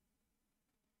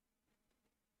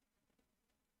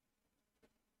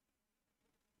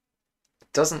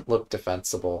 It doesn't look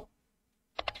defensible.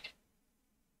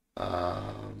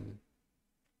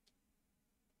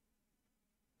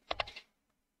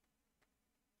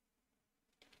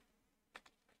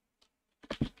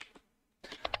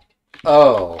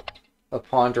 Oh, the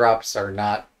pawn drops are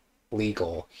not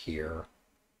legal here.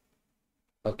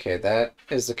 Okay, that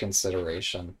is a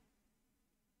consideration.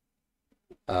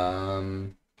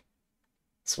 Um,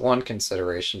 it's one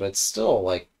consideration, but it's still,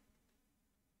 like,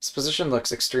 this position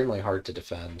looks extremely hard to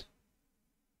defend.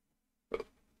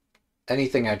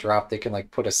 Anything I drop, they can, like,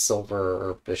 put a silver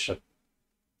or bishop.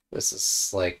 This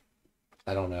is, like,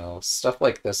 I don't know. Stuff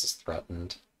like this is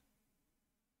threatened.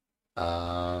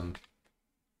 Um,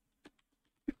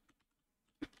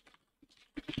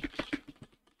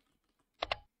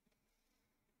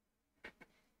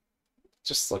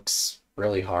 just looks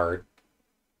really hard.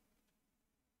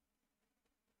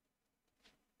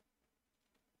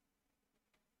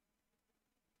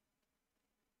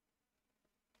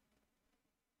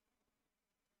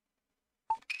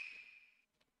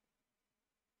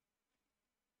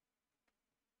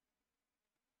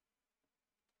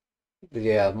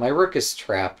 Yeah, my rook is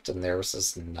trapped and theirs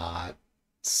is not.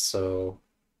 So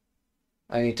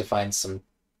I need to find some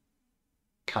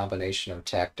combination or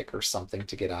tactic or something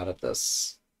to get out of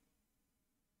this.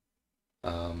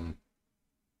 Um,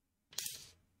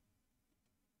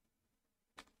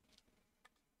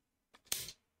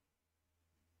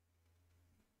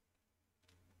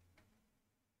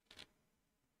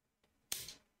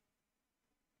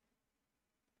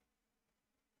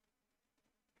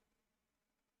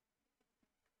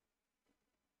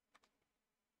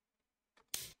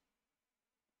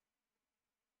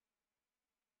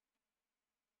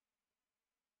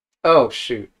 oh,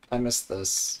 shoot. I missed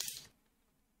this.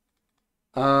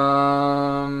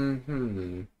 Hmm.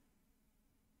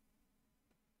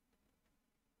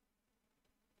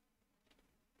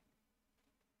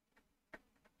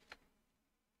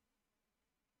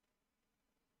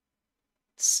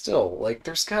 Still, like,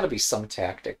 there's gotta be some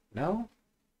tactic, no?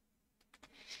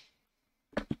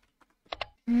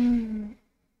 Hmm.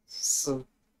 So,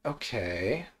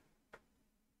 okay.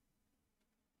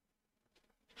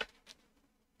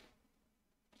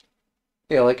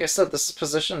 Yeah, like I said, this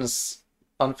position is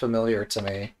unfamiliar to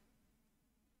me.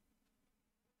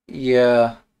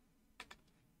 Yeah.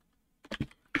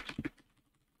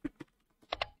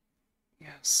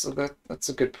 Yeah, so that's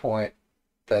a good point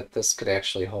that this could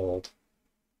actually hold.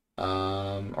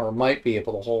 Or might be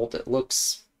able to hold. It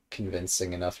looks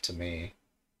convincing enough to me.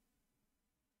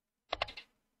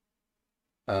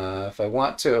 If I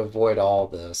want to avoid all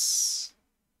this,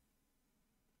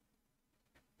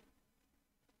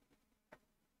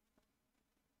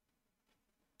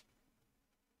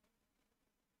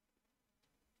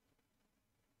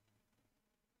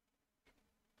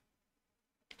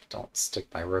 don't stick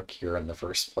my rook here in the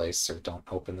first place, or don't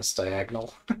open this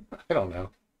diagonal. I don't know.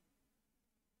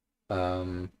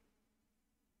 Um,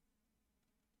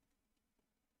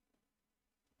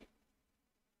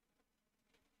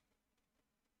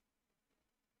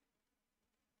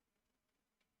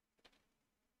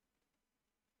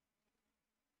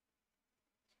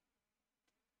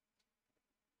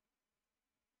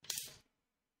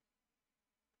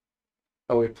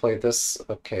 oh, we played this?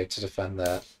 Okay, to defend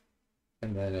that.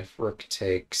 And then if rook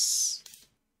takes,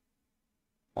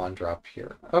 pawn drop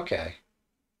here. Okay.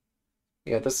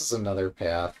 Yeah, this is another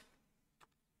path.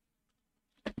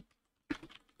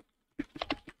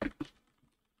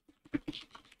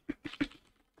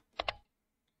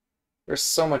 There's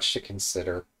so much to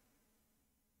consider,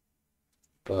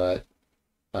 but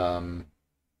um,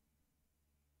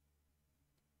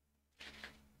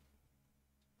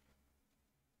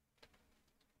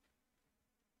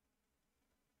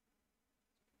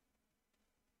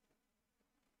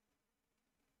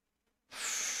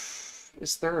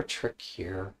 is there a trick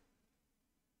here?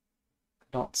 I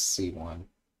don't see one.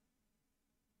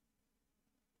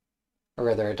 Or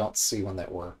rather, I don't see one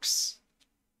that works.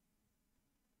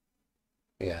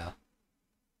 Yeah.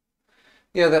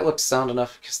 Yeah, that looks sound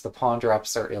enough because the pawn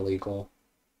drops are illegal.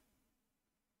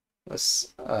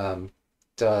 This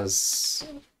does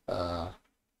uh,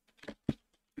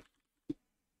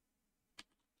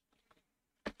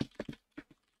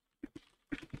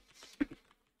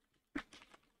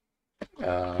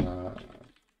 uh,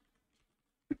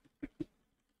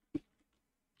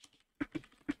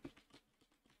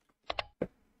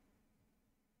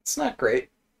 it's not great,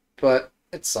 but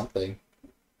it's something.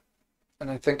 And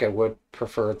I think I would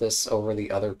prefer this over the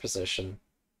other position.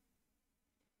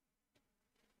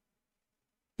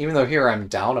 Even though here I'm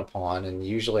down a pawn, and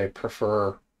usually I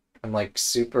prefer, I'm like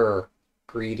super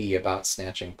greedy about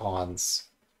snatching pawns,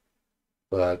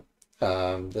 but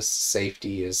this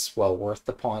safety is well worth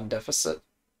the pawn deficit.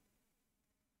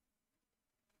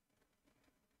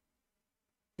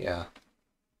 Yeah.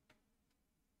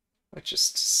 Which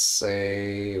is to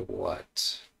say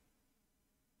what?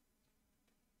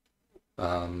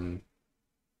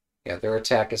 Yeah, their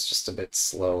attack is just a bit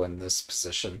slow in this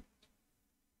position.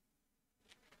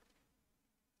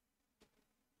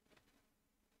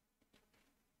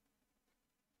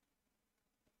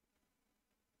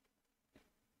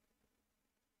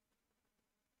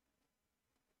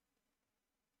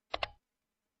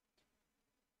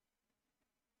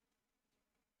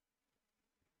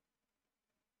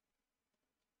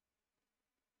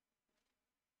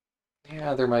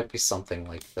 Yeah, there might be something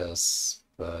like this,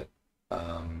 but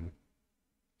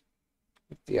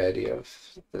the idea of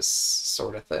this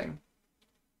sort of thing.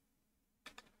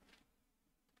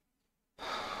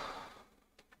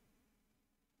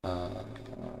 Um,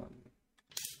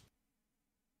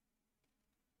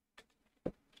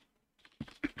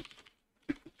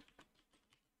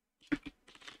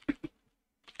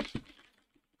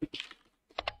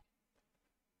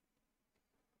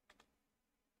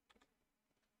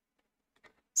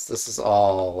 so this is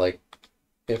all like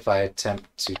if I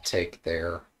attempt to take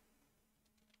there.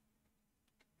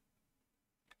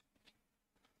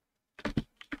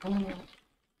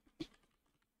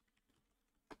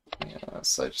 Yeah,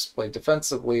 so I just play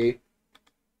defensively.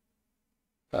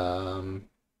 Um,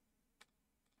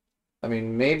 I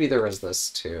mean, maybe there is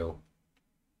this too.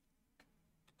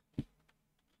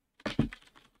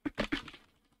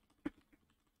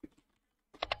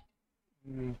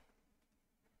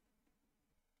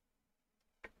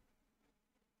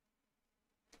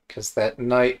 Because that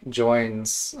knight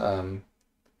joins in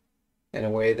a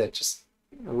way that just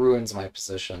ruins my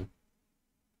position.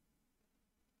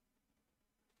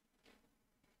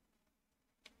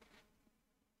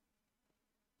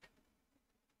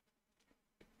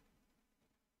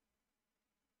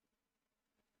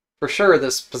 For sure,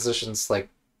 this position's like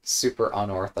super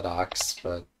unorthodox,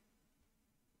 but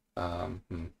um,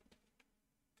 hmm.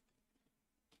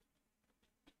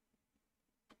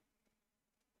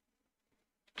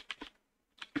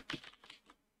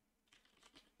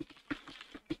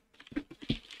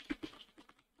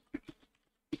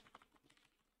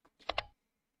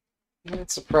 It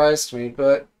surprised me,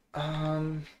 but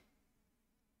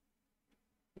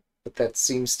that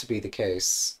seems to be the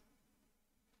case.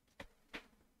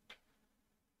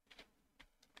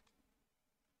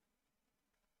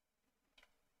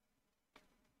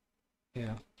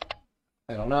 Yeah,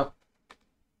 I don't know.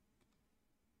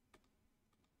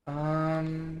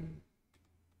 Um,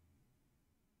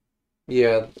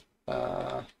 yeah,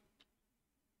 uh,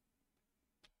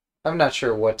 I'm not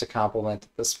sure what to compliment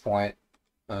at this point.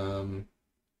 Um,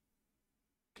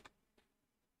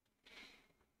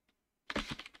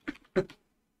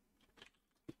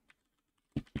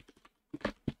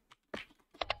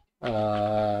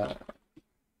 uh,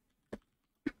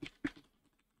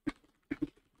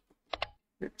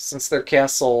 since their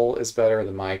castle is better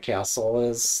than my castle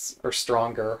is, or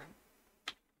stronger,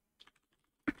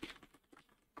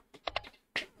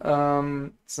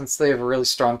 since they have a really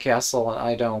strong castle and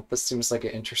I don't, this seems like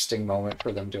an interesting moment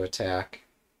for them to attack.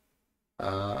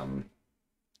 Um,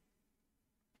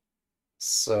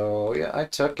 so yeah, I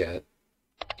took it.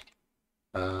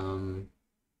 Um,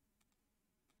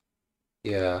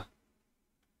 yeah.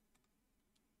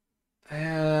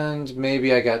 And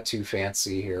maybe I got too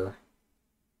fancy here.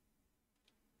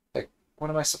 Like, what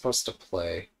am I supposed to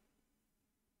play?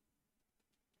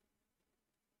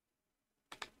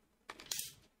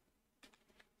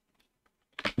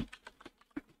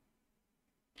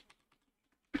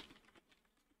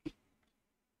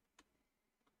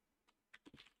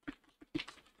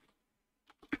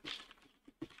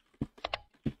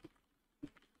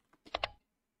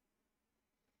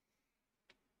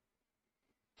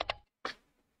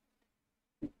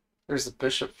 There's a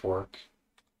bishop fork.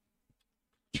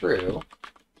 True.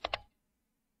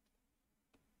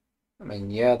 I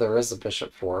mean, yeah, there is a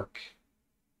bishop fork.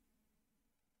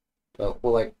 But,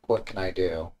 well, like, what can I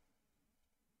do?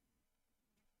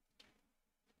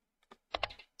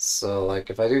 So, like,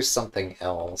 if I do something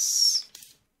else...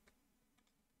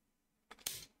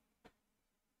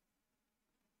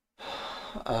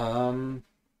 Um...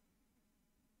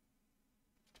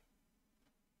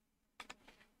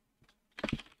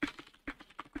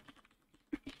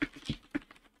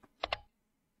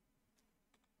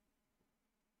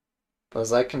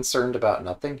 Was I concerned about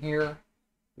nothing here?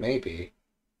 Maybe.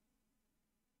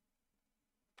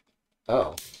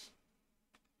 Oh.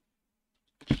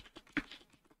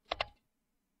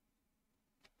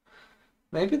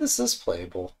 Maybe this is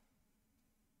playable.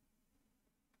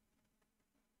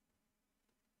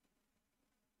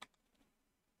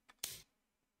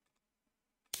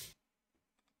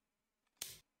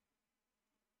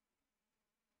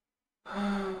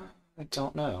 I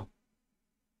don't know.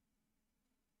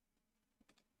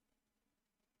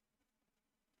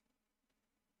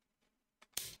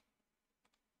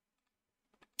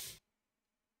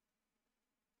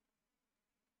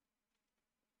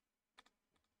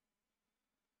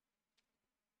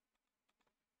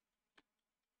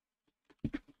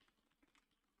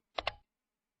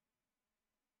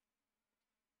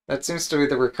 That seems to be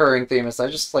the recurring theme, is I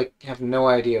just, like, have no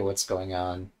idea what's going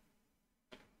on.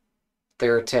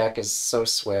 Their attack is so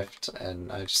swift,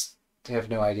 and I just have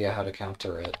no idea how to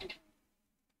counter it.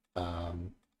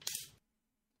 Um,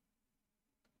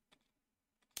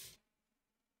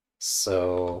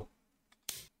 so...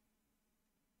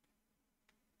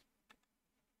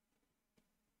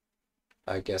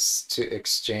 I guess to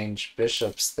exchange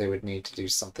bishops, they would need to do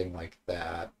something like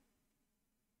that.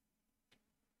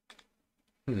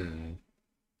 Hmm.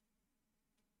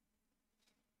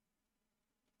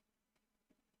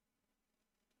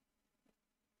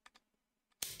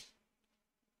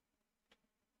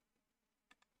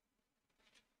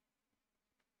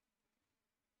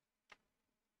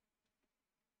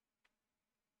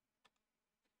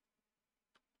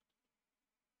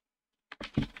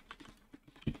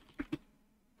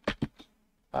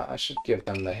 I should give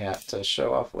them the hat to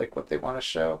show off, like, what they want to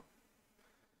show.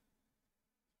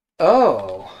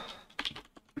 Oh!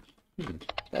 Hmm.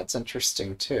 That's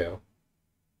interesting, too.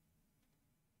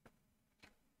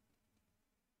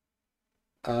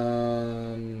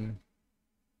 Um...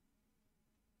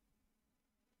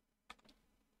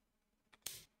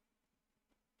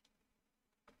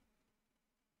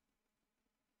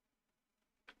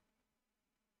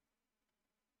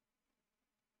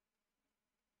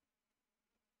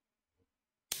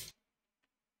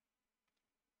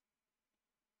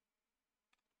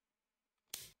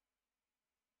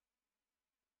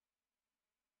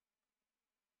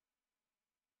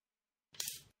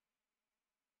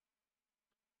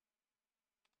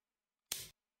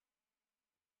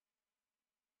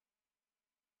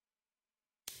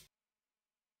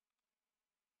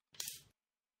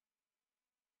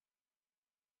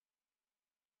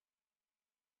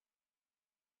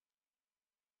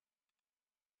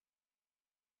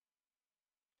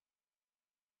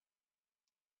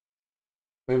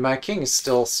 I mean, my king is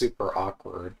still super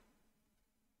awkward,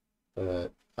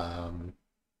 but, I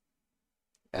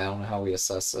don't know how we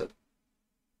assess it.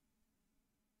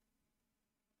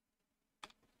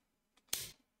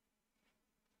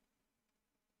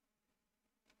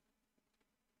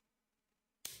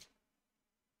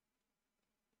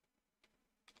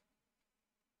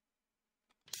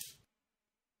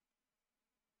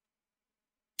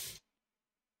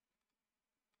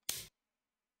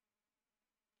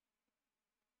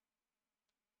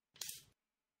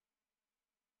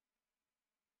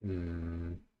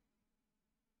 Hmm.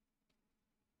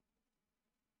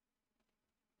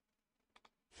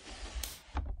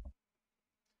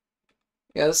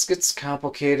 Yeah, this gets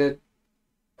complicated,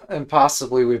 and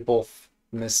possibly we both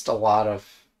missed a lot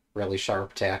of really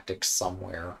sharp tactics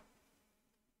somewhere.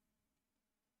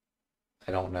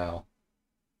 I don't know.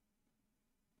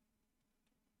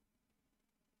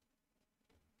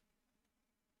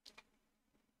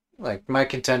 Like, my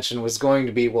contention was going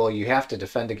to be, well, you have to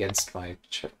defend against my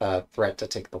threat to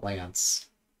take the lance.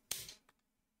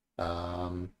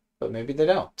 But maybe they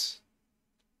don't.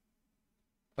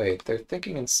 Wait, they're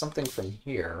thinking in something from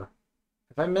here.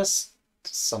 If I missed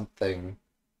something,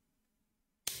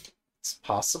 it's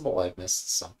possible I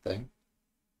missed something.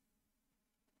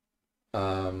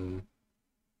 Um,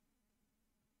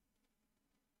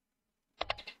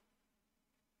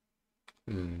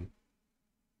 hmm.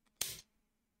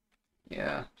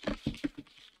 Yeah.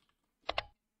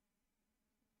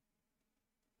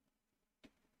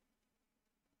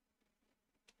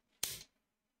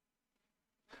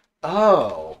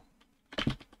 Oh!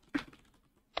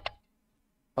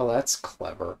 Oh, that's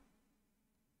clever.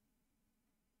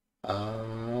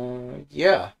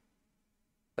 Yeah.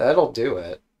 That'll do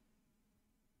it.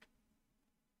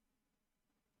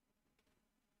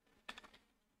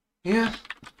 Yeah,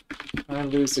 I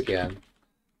lose again.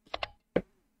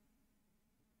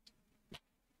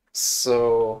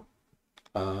 So,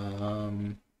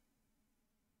 um,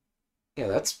 yeah,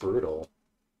 that's brutal.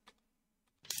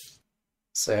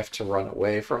 So I have to run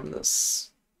away from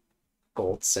this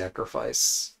gold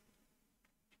sacrifice.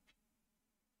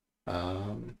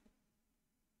 Um,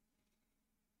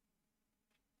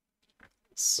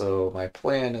 so my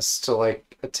plan is to,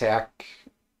 like, attack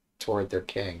toward their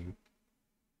king.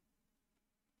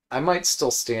 I might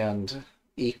still stand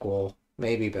equal,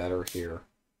 maybe better here.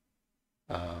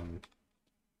 Um,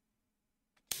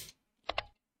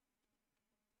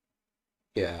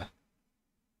 yeah.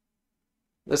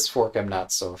 This fork I'm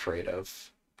not so afraid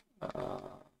of.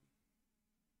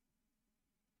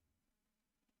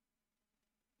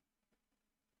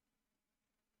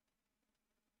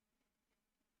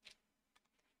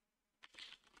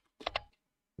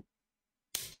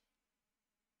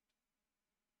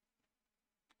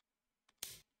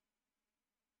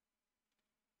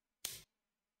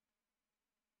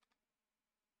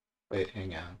 Wait,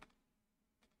 hang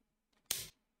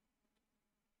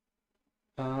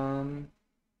on.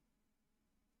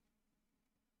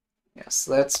 Yes,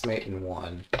 that's mate in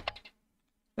one.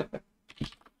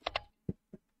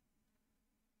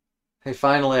 Hey,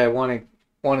 finally, I won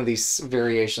one of these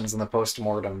variations in the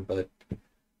post-mortem, but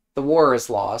the war is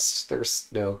lost. There's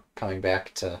no coming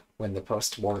back to win the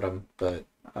post-mortem, but,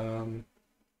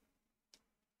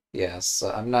 yes,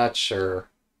 I'm not sure.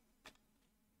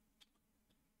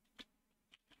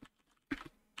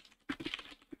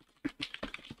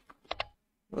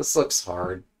 This looks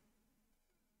hard.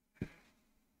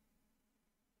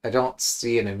 I don't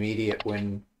see an immediate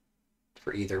win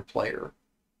for either player.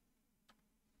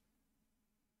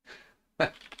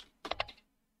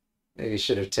 Maybe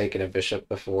should have taken a bishop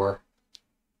before.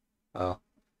 Oh,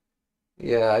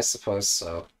 yeah, I suppose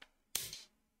so.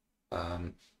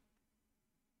 I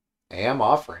am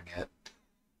offering it,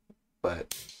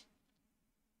 but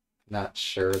not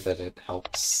sure that it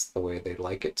helps the way they'd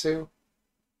like it to.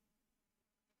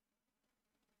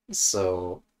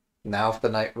 So now if the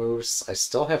knight moves, I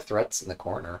still have threats in the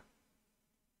corner.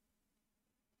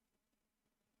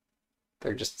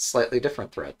 They're just slightly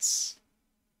different threats.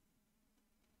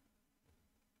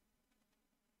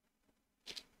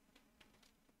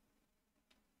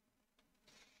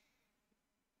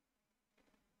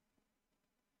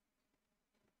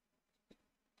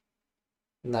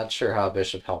 I'm not sure how a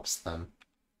bishop helps them.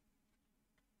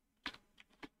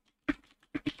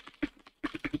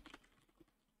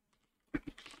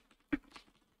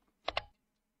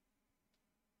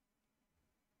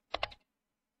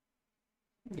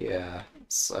 Yeah,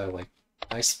 so like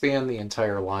I span the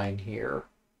entire line here.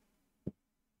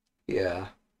 Yeah.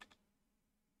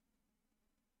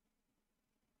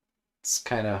 It's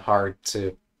kind of hard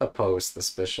to oppose this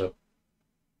bishop.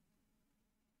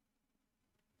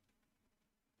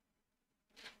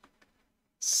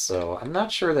 So I'm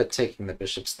not sure that taking the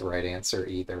bishop's the right answer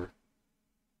either.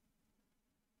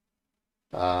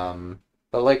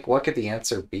 But like, what could the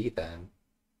answer be then?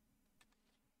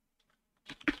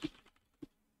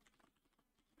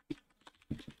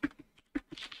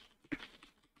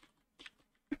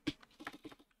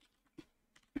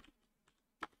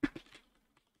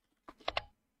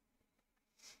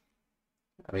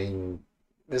 I mean,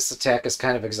 this attack is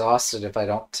kind of exhausted if I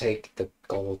don't take the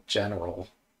gold general,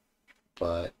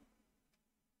 but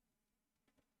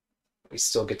we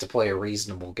still get to play a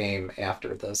reasonable game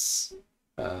after this.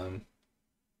 I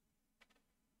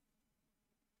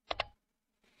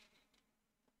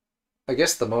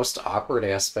guess the most awkward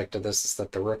aspect of this is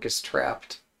that the rook is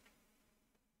trapped.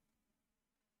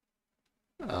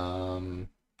 Um,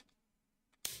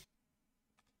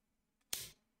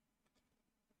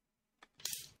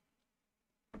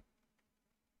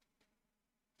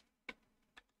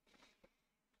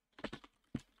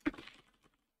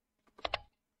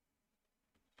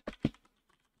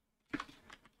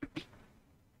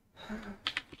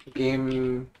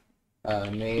 game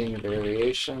main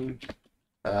variation.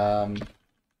 Um,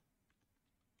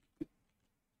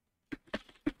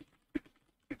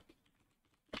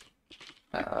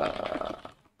 uh,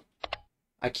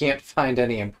 I can't find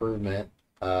any improvement.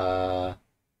 Very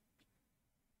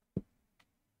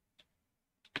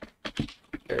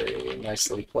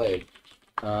nicely played.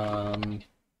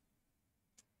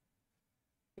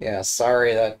 Yeah,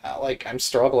 sorry that like I'm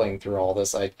struggling through all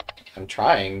this. I'm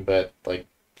trying, but like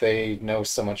they know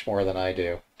so much more than I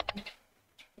do.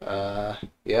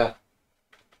 Yeah.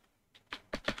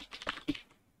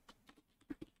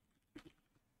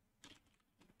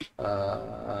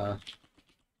 Uh,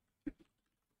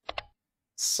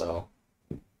 so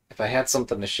if I had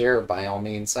something to share, by all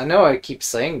means. I know I keep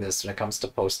saying this when it comes to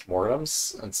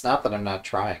postmortems. It's not that I'm not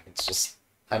trying. It's just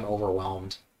I'm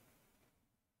overwhelmed.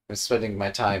 I'm spending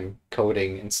my time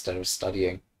coding instead of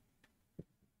studying.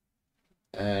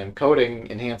 And I'm coding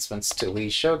enhancements to Lee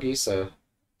Shogi, so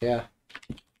yeah.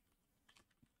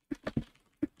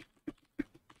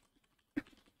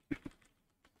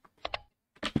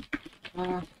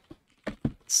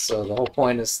 So the whole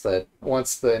point is that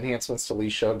once the enhancements to Lee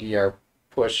Shogi are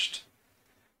pushed,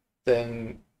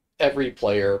 then every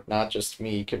player, not just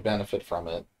me, could benefit from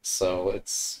it. So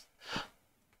it's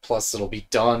plus it'll be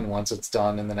done once it's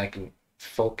done, and then I can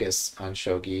focus on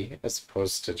shogi as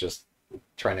opposed to just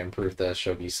trying to improve the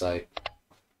shogi site.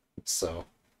 So,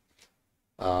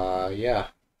 yeah.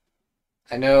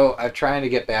 I know I'm trying to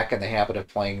get back in the habit of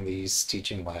playing these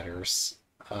teaching ladders.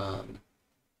 Um,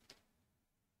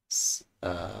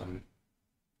 um,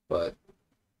 but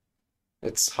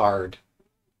it's hard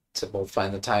to both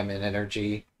find the time and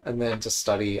energy and then to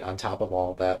study on top of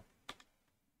all that.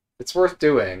 It's worth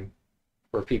doing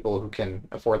for people who can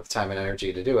afford the time and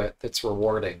energy to do it. It's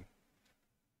rewarding.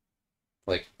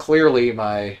 Like, clearly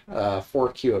my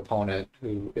 4Q opponent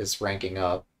who is ranking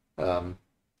up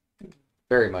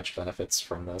very much benefits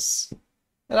from this.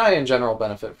 And I, in general,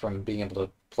 benefit from being able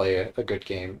to play a good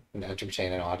game and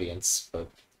entertain an audience. But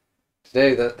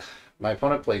today, my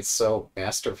opponent played so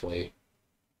masterfully.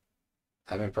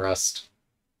 I'm impressed.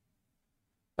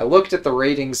 I looked at the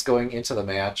ratings going into the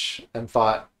match and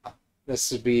thought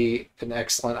this would be an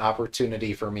excellent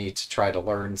opportunity for me to try to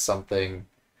learn something,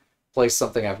 play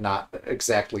something I've not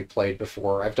exactly played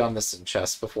before. I've done this in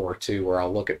chess before, too, where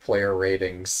I'll look at player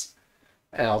ratings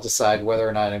and I'll decide whether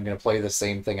or not I'm going to play the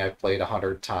same thing I've played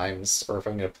 100 times, or if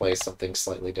I'm going to play something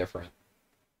slightly different.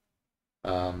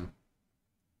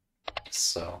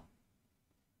 So,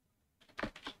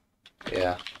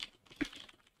 yeah.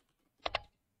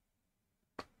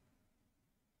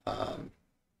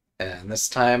 And this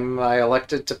time I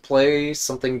elected to play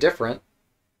something different,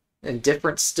 and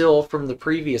different still from the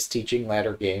previous teaching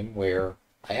ladder game, where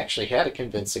I actually had a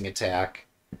convincing attack.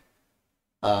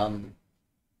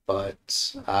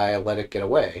 But I let it get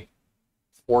away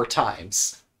 4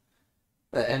 times.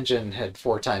 The engine had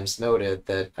 4 times noted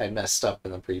that I messed up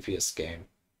in the previous game.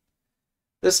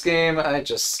 This game,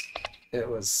 it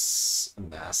was a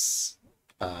mess.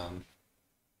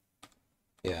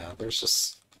 Yeah, there's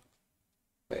just,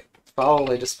 wait, follow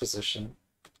latest position.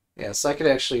 Yeah, so I could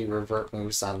actually revert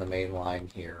moves on the main line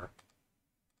here.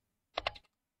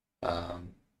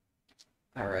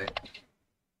 Alright.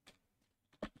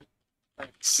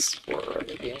 Thanks for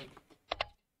the game.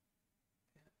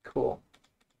 Cool.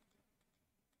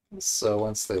 So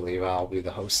once they leave, I'll be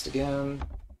the host again.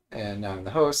 And now I'm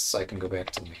the host, so I can go back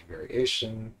to the main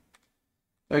variation.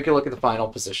 And we can look at the final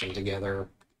position together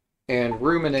and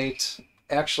ruminate.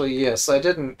 Actually, yes, I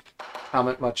didn't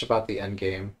comment much about the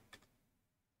endgame.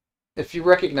 If you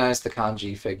recognize the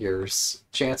kanji figures,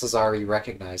 chances are you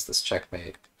recognize this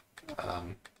checkmate.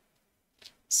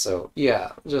 So,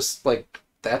 yeah, just like,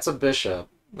 that's a bishop.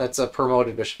 That's a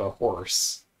promoted bishop, a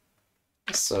horse.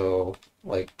 So,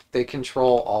 like, they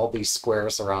control all these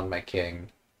squares around my king.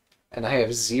 And I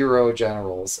have 0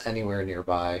 generals anywhere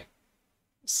nearby.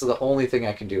 So the only thing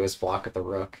I can do is block at the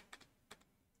rook.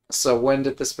 So when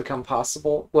did this become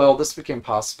possible? Well, this became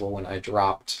possible when I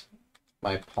dropped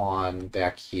my pawn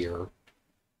back here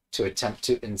to attempt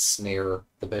to ensnare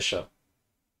the bishop.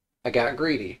 I got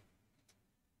greedy.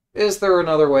 Is there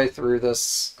another way through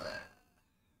this?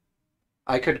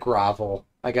 I could grovel.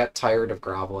 I got tired of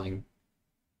groveling.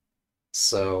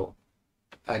 So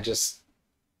I've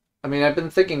been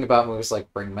thinking about moves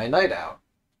like bring my knight out,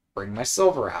 bring my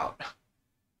silver out.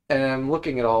 And I'm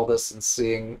looking at all this and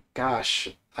seeing, gosh,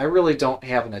 I really don't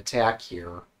have an attack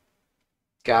here.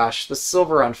 Gosh, the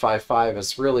silver on 5-5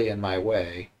 is really in my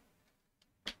way.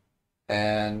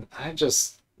 And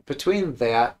between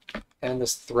that and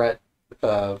this threat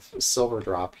of silver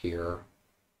drop here,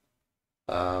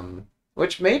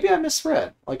 which maybe I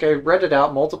misread. Like, I read it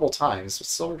out multiple times.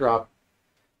 Silver drop,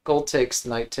 gold takes,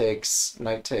 knight takes,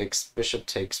 bishop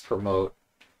takes, promote.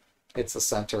 Hits the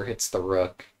center, hits the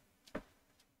rook.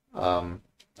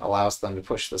 Allows them to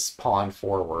push this pawn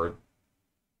forward.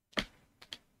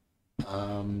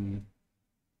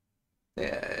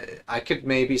 I could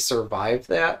maybe survive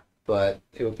that, but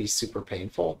it would be super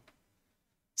painful.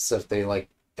 So if they, like,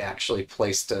 actually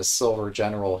placed a silver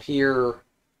general here,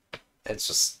 it's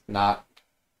just not...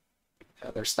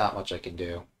 There's not much I can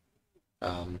do.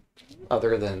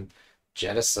 Other than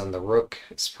jettison the rook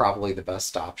is probably the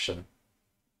best option.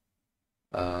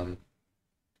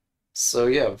 So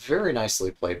yeah, very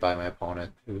nicely played by my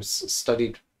opponent, who's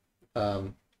studied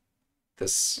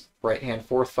this right-hand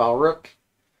 4th file rook.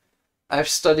 I've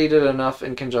studied it enough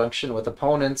in conjunction with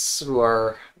opponents who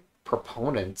are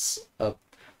proponents of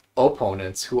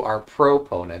opponents who are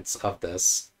proponents of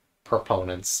this.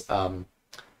 Proponents.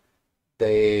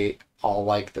 They all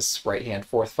like this right-hand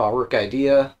 4th file rook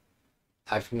idea.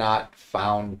 I've not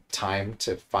found time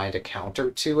to find a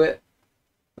counter to it,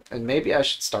 and maybe I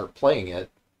should start playing it.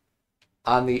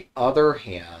 On the other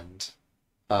hand,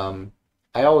 I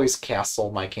always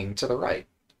castle my king to the right.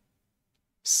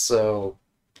 So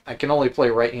I can only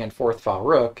play right-hand 4th file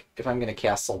rook if I'm going to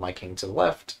castle my king to the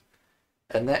left.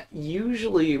 And that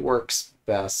usually works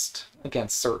best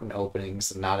against certain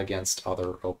openings and not against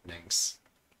other openings.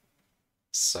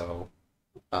 So,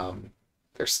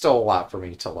 there's still a lot for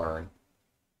me to learn.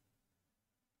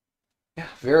 Yeah,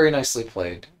 very nicely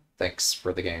played. Thanks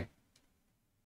for the game.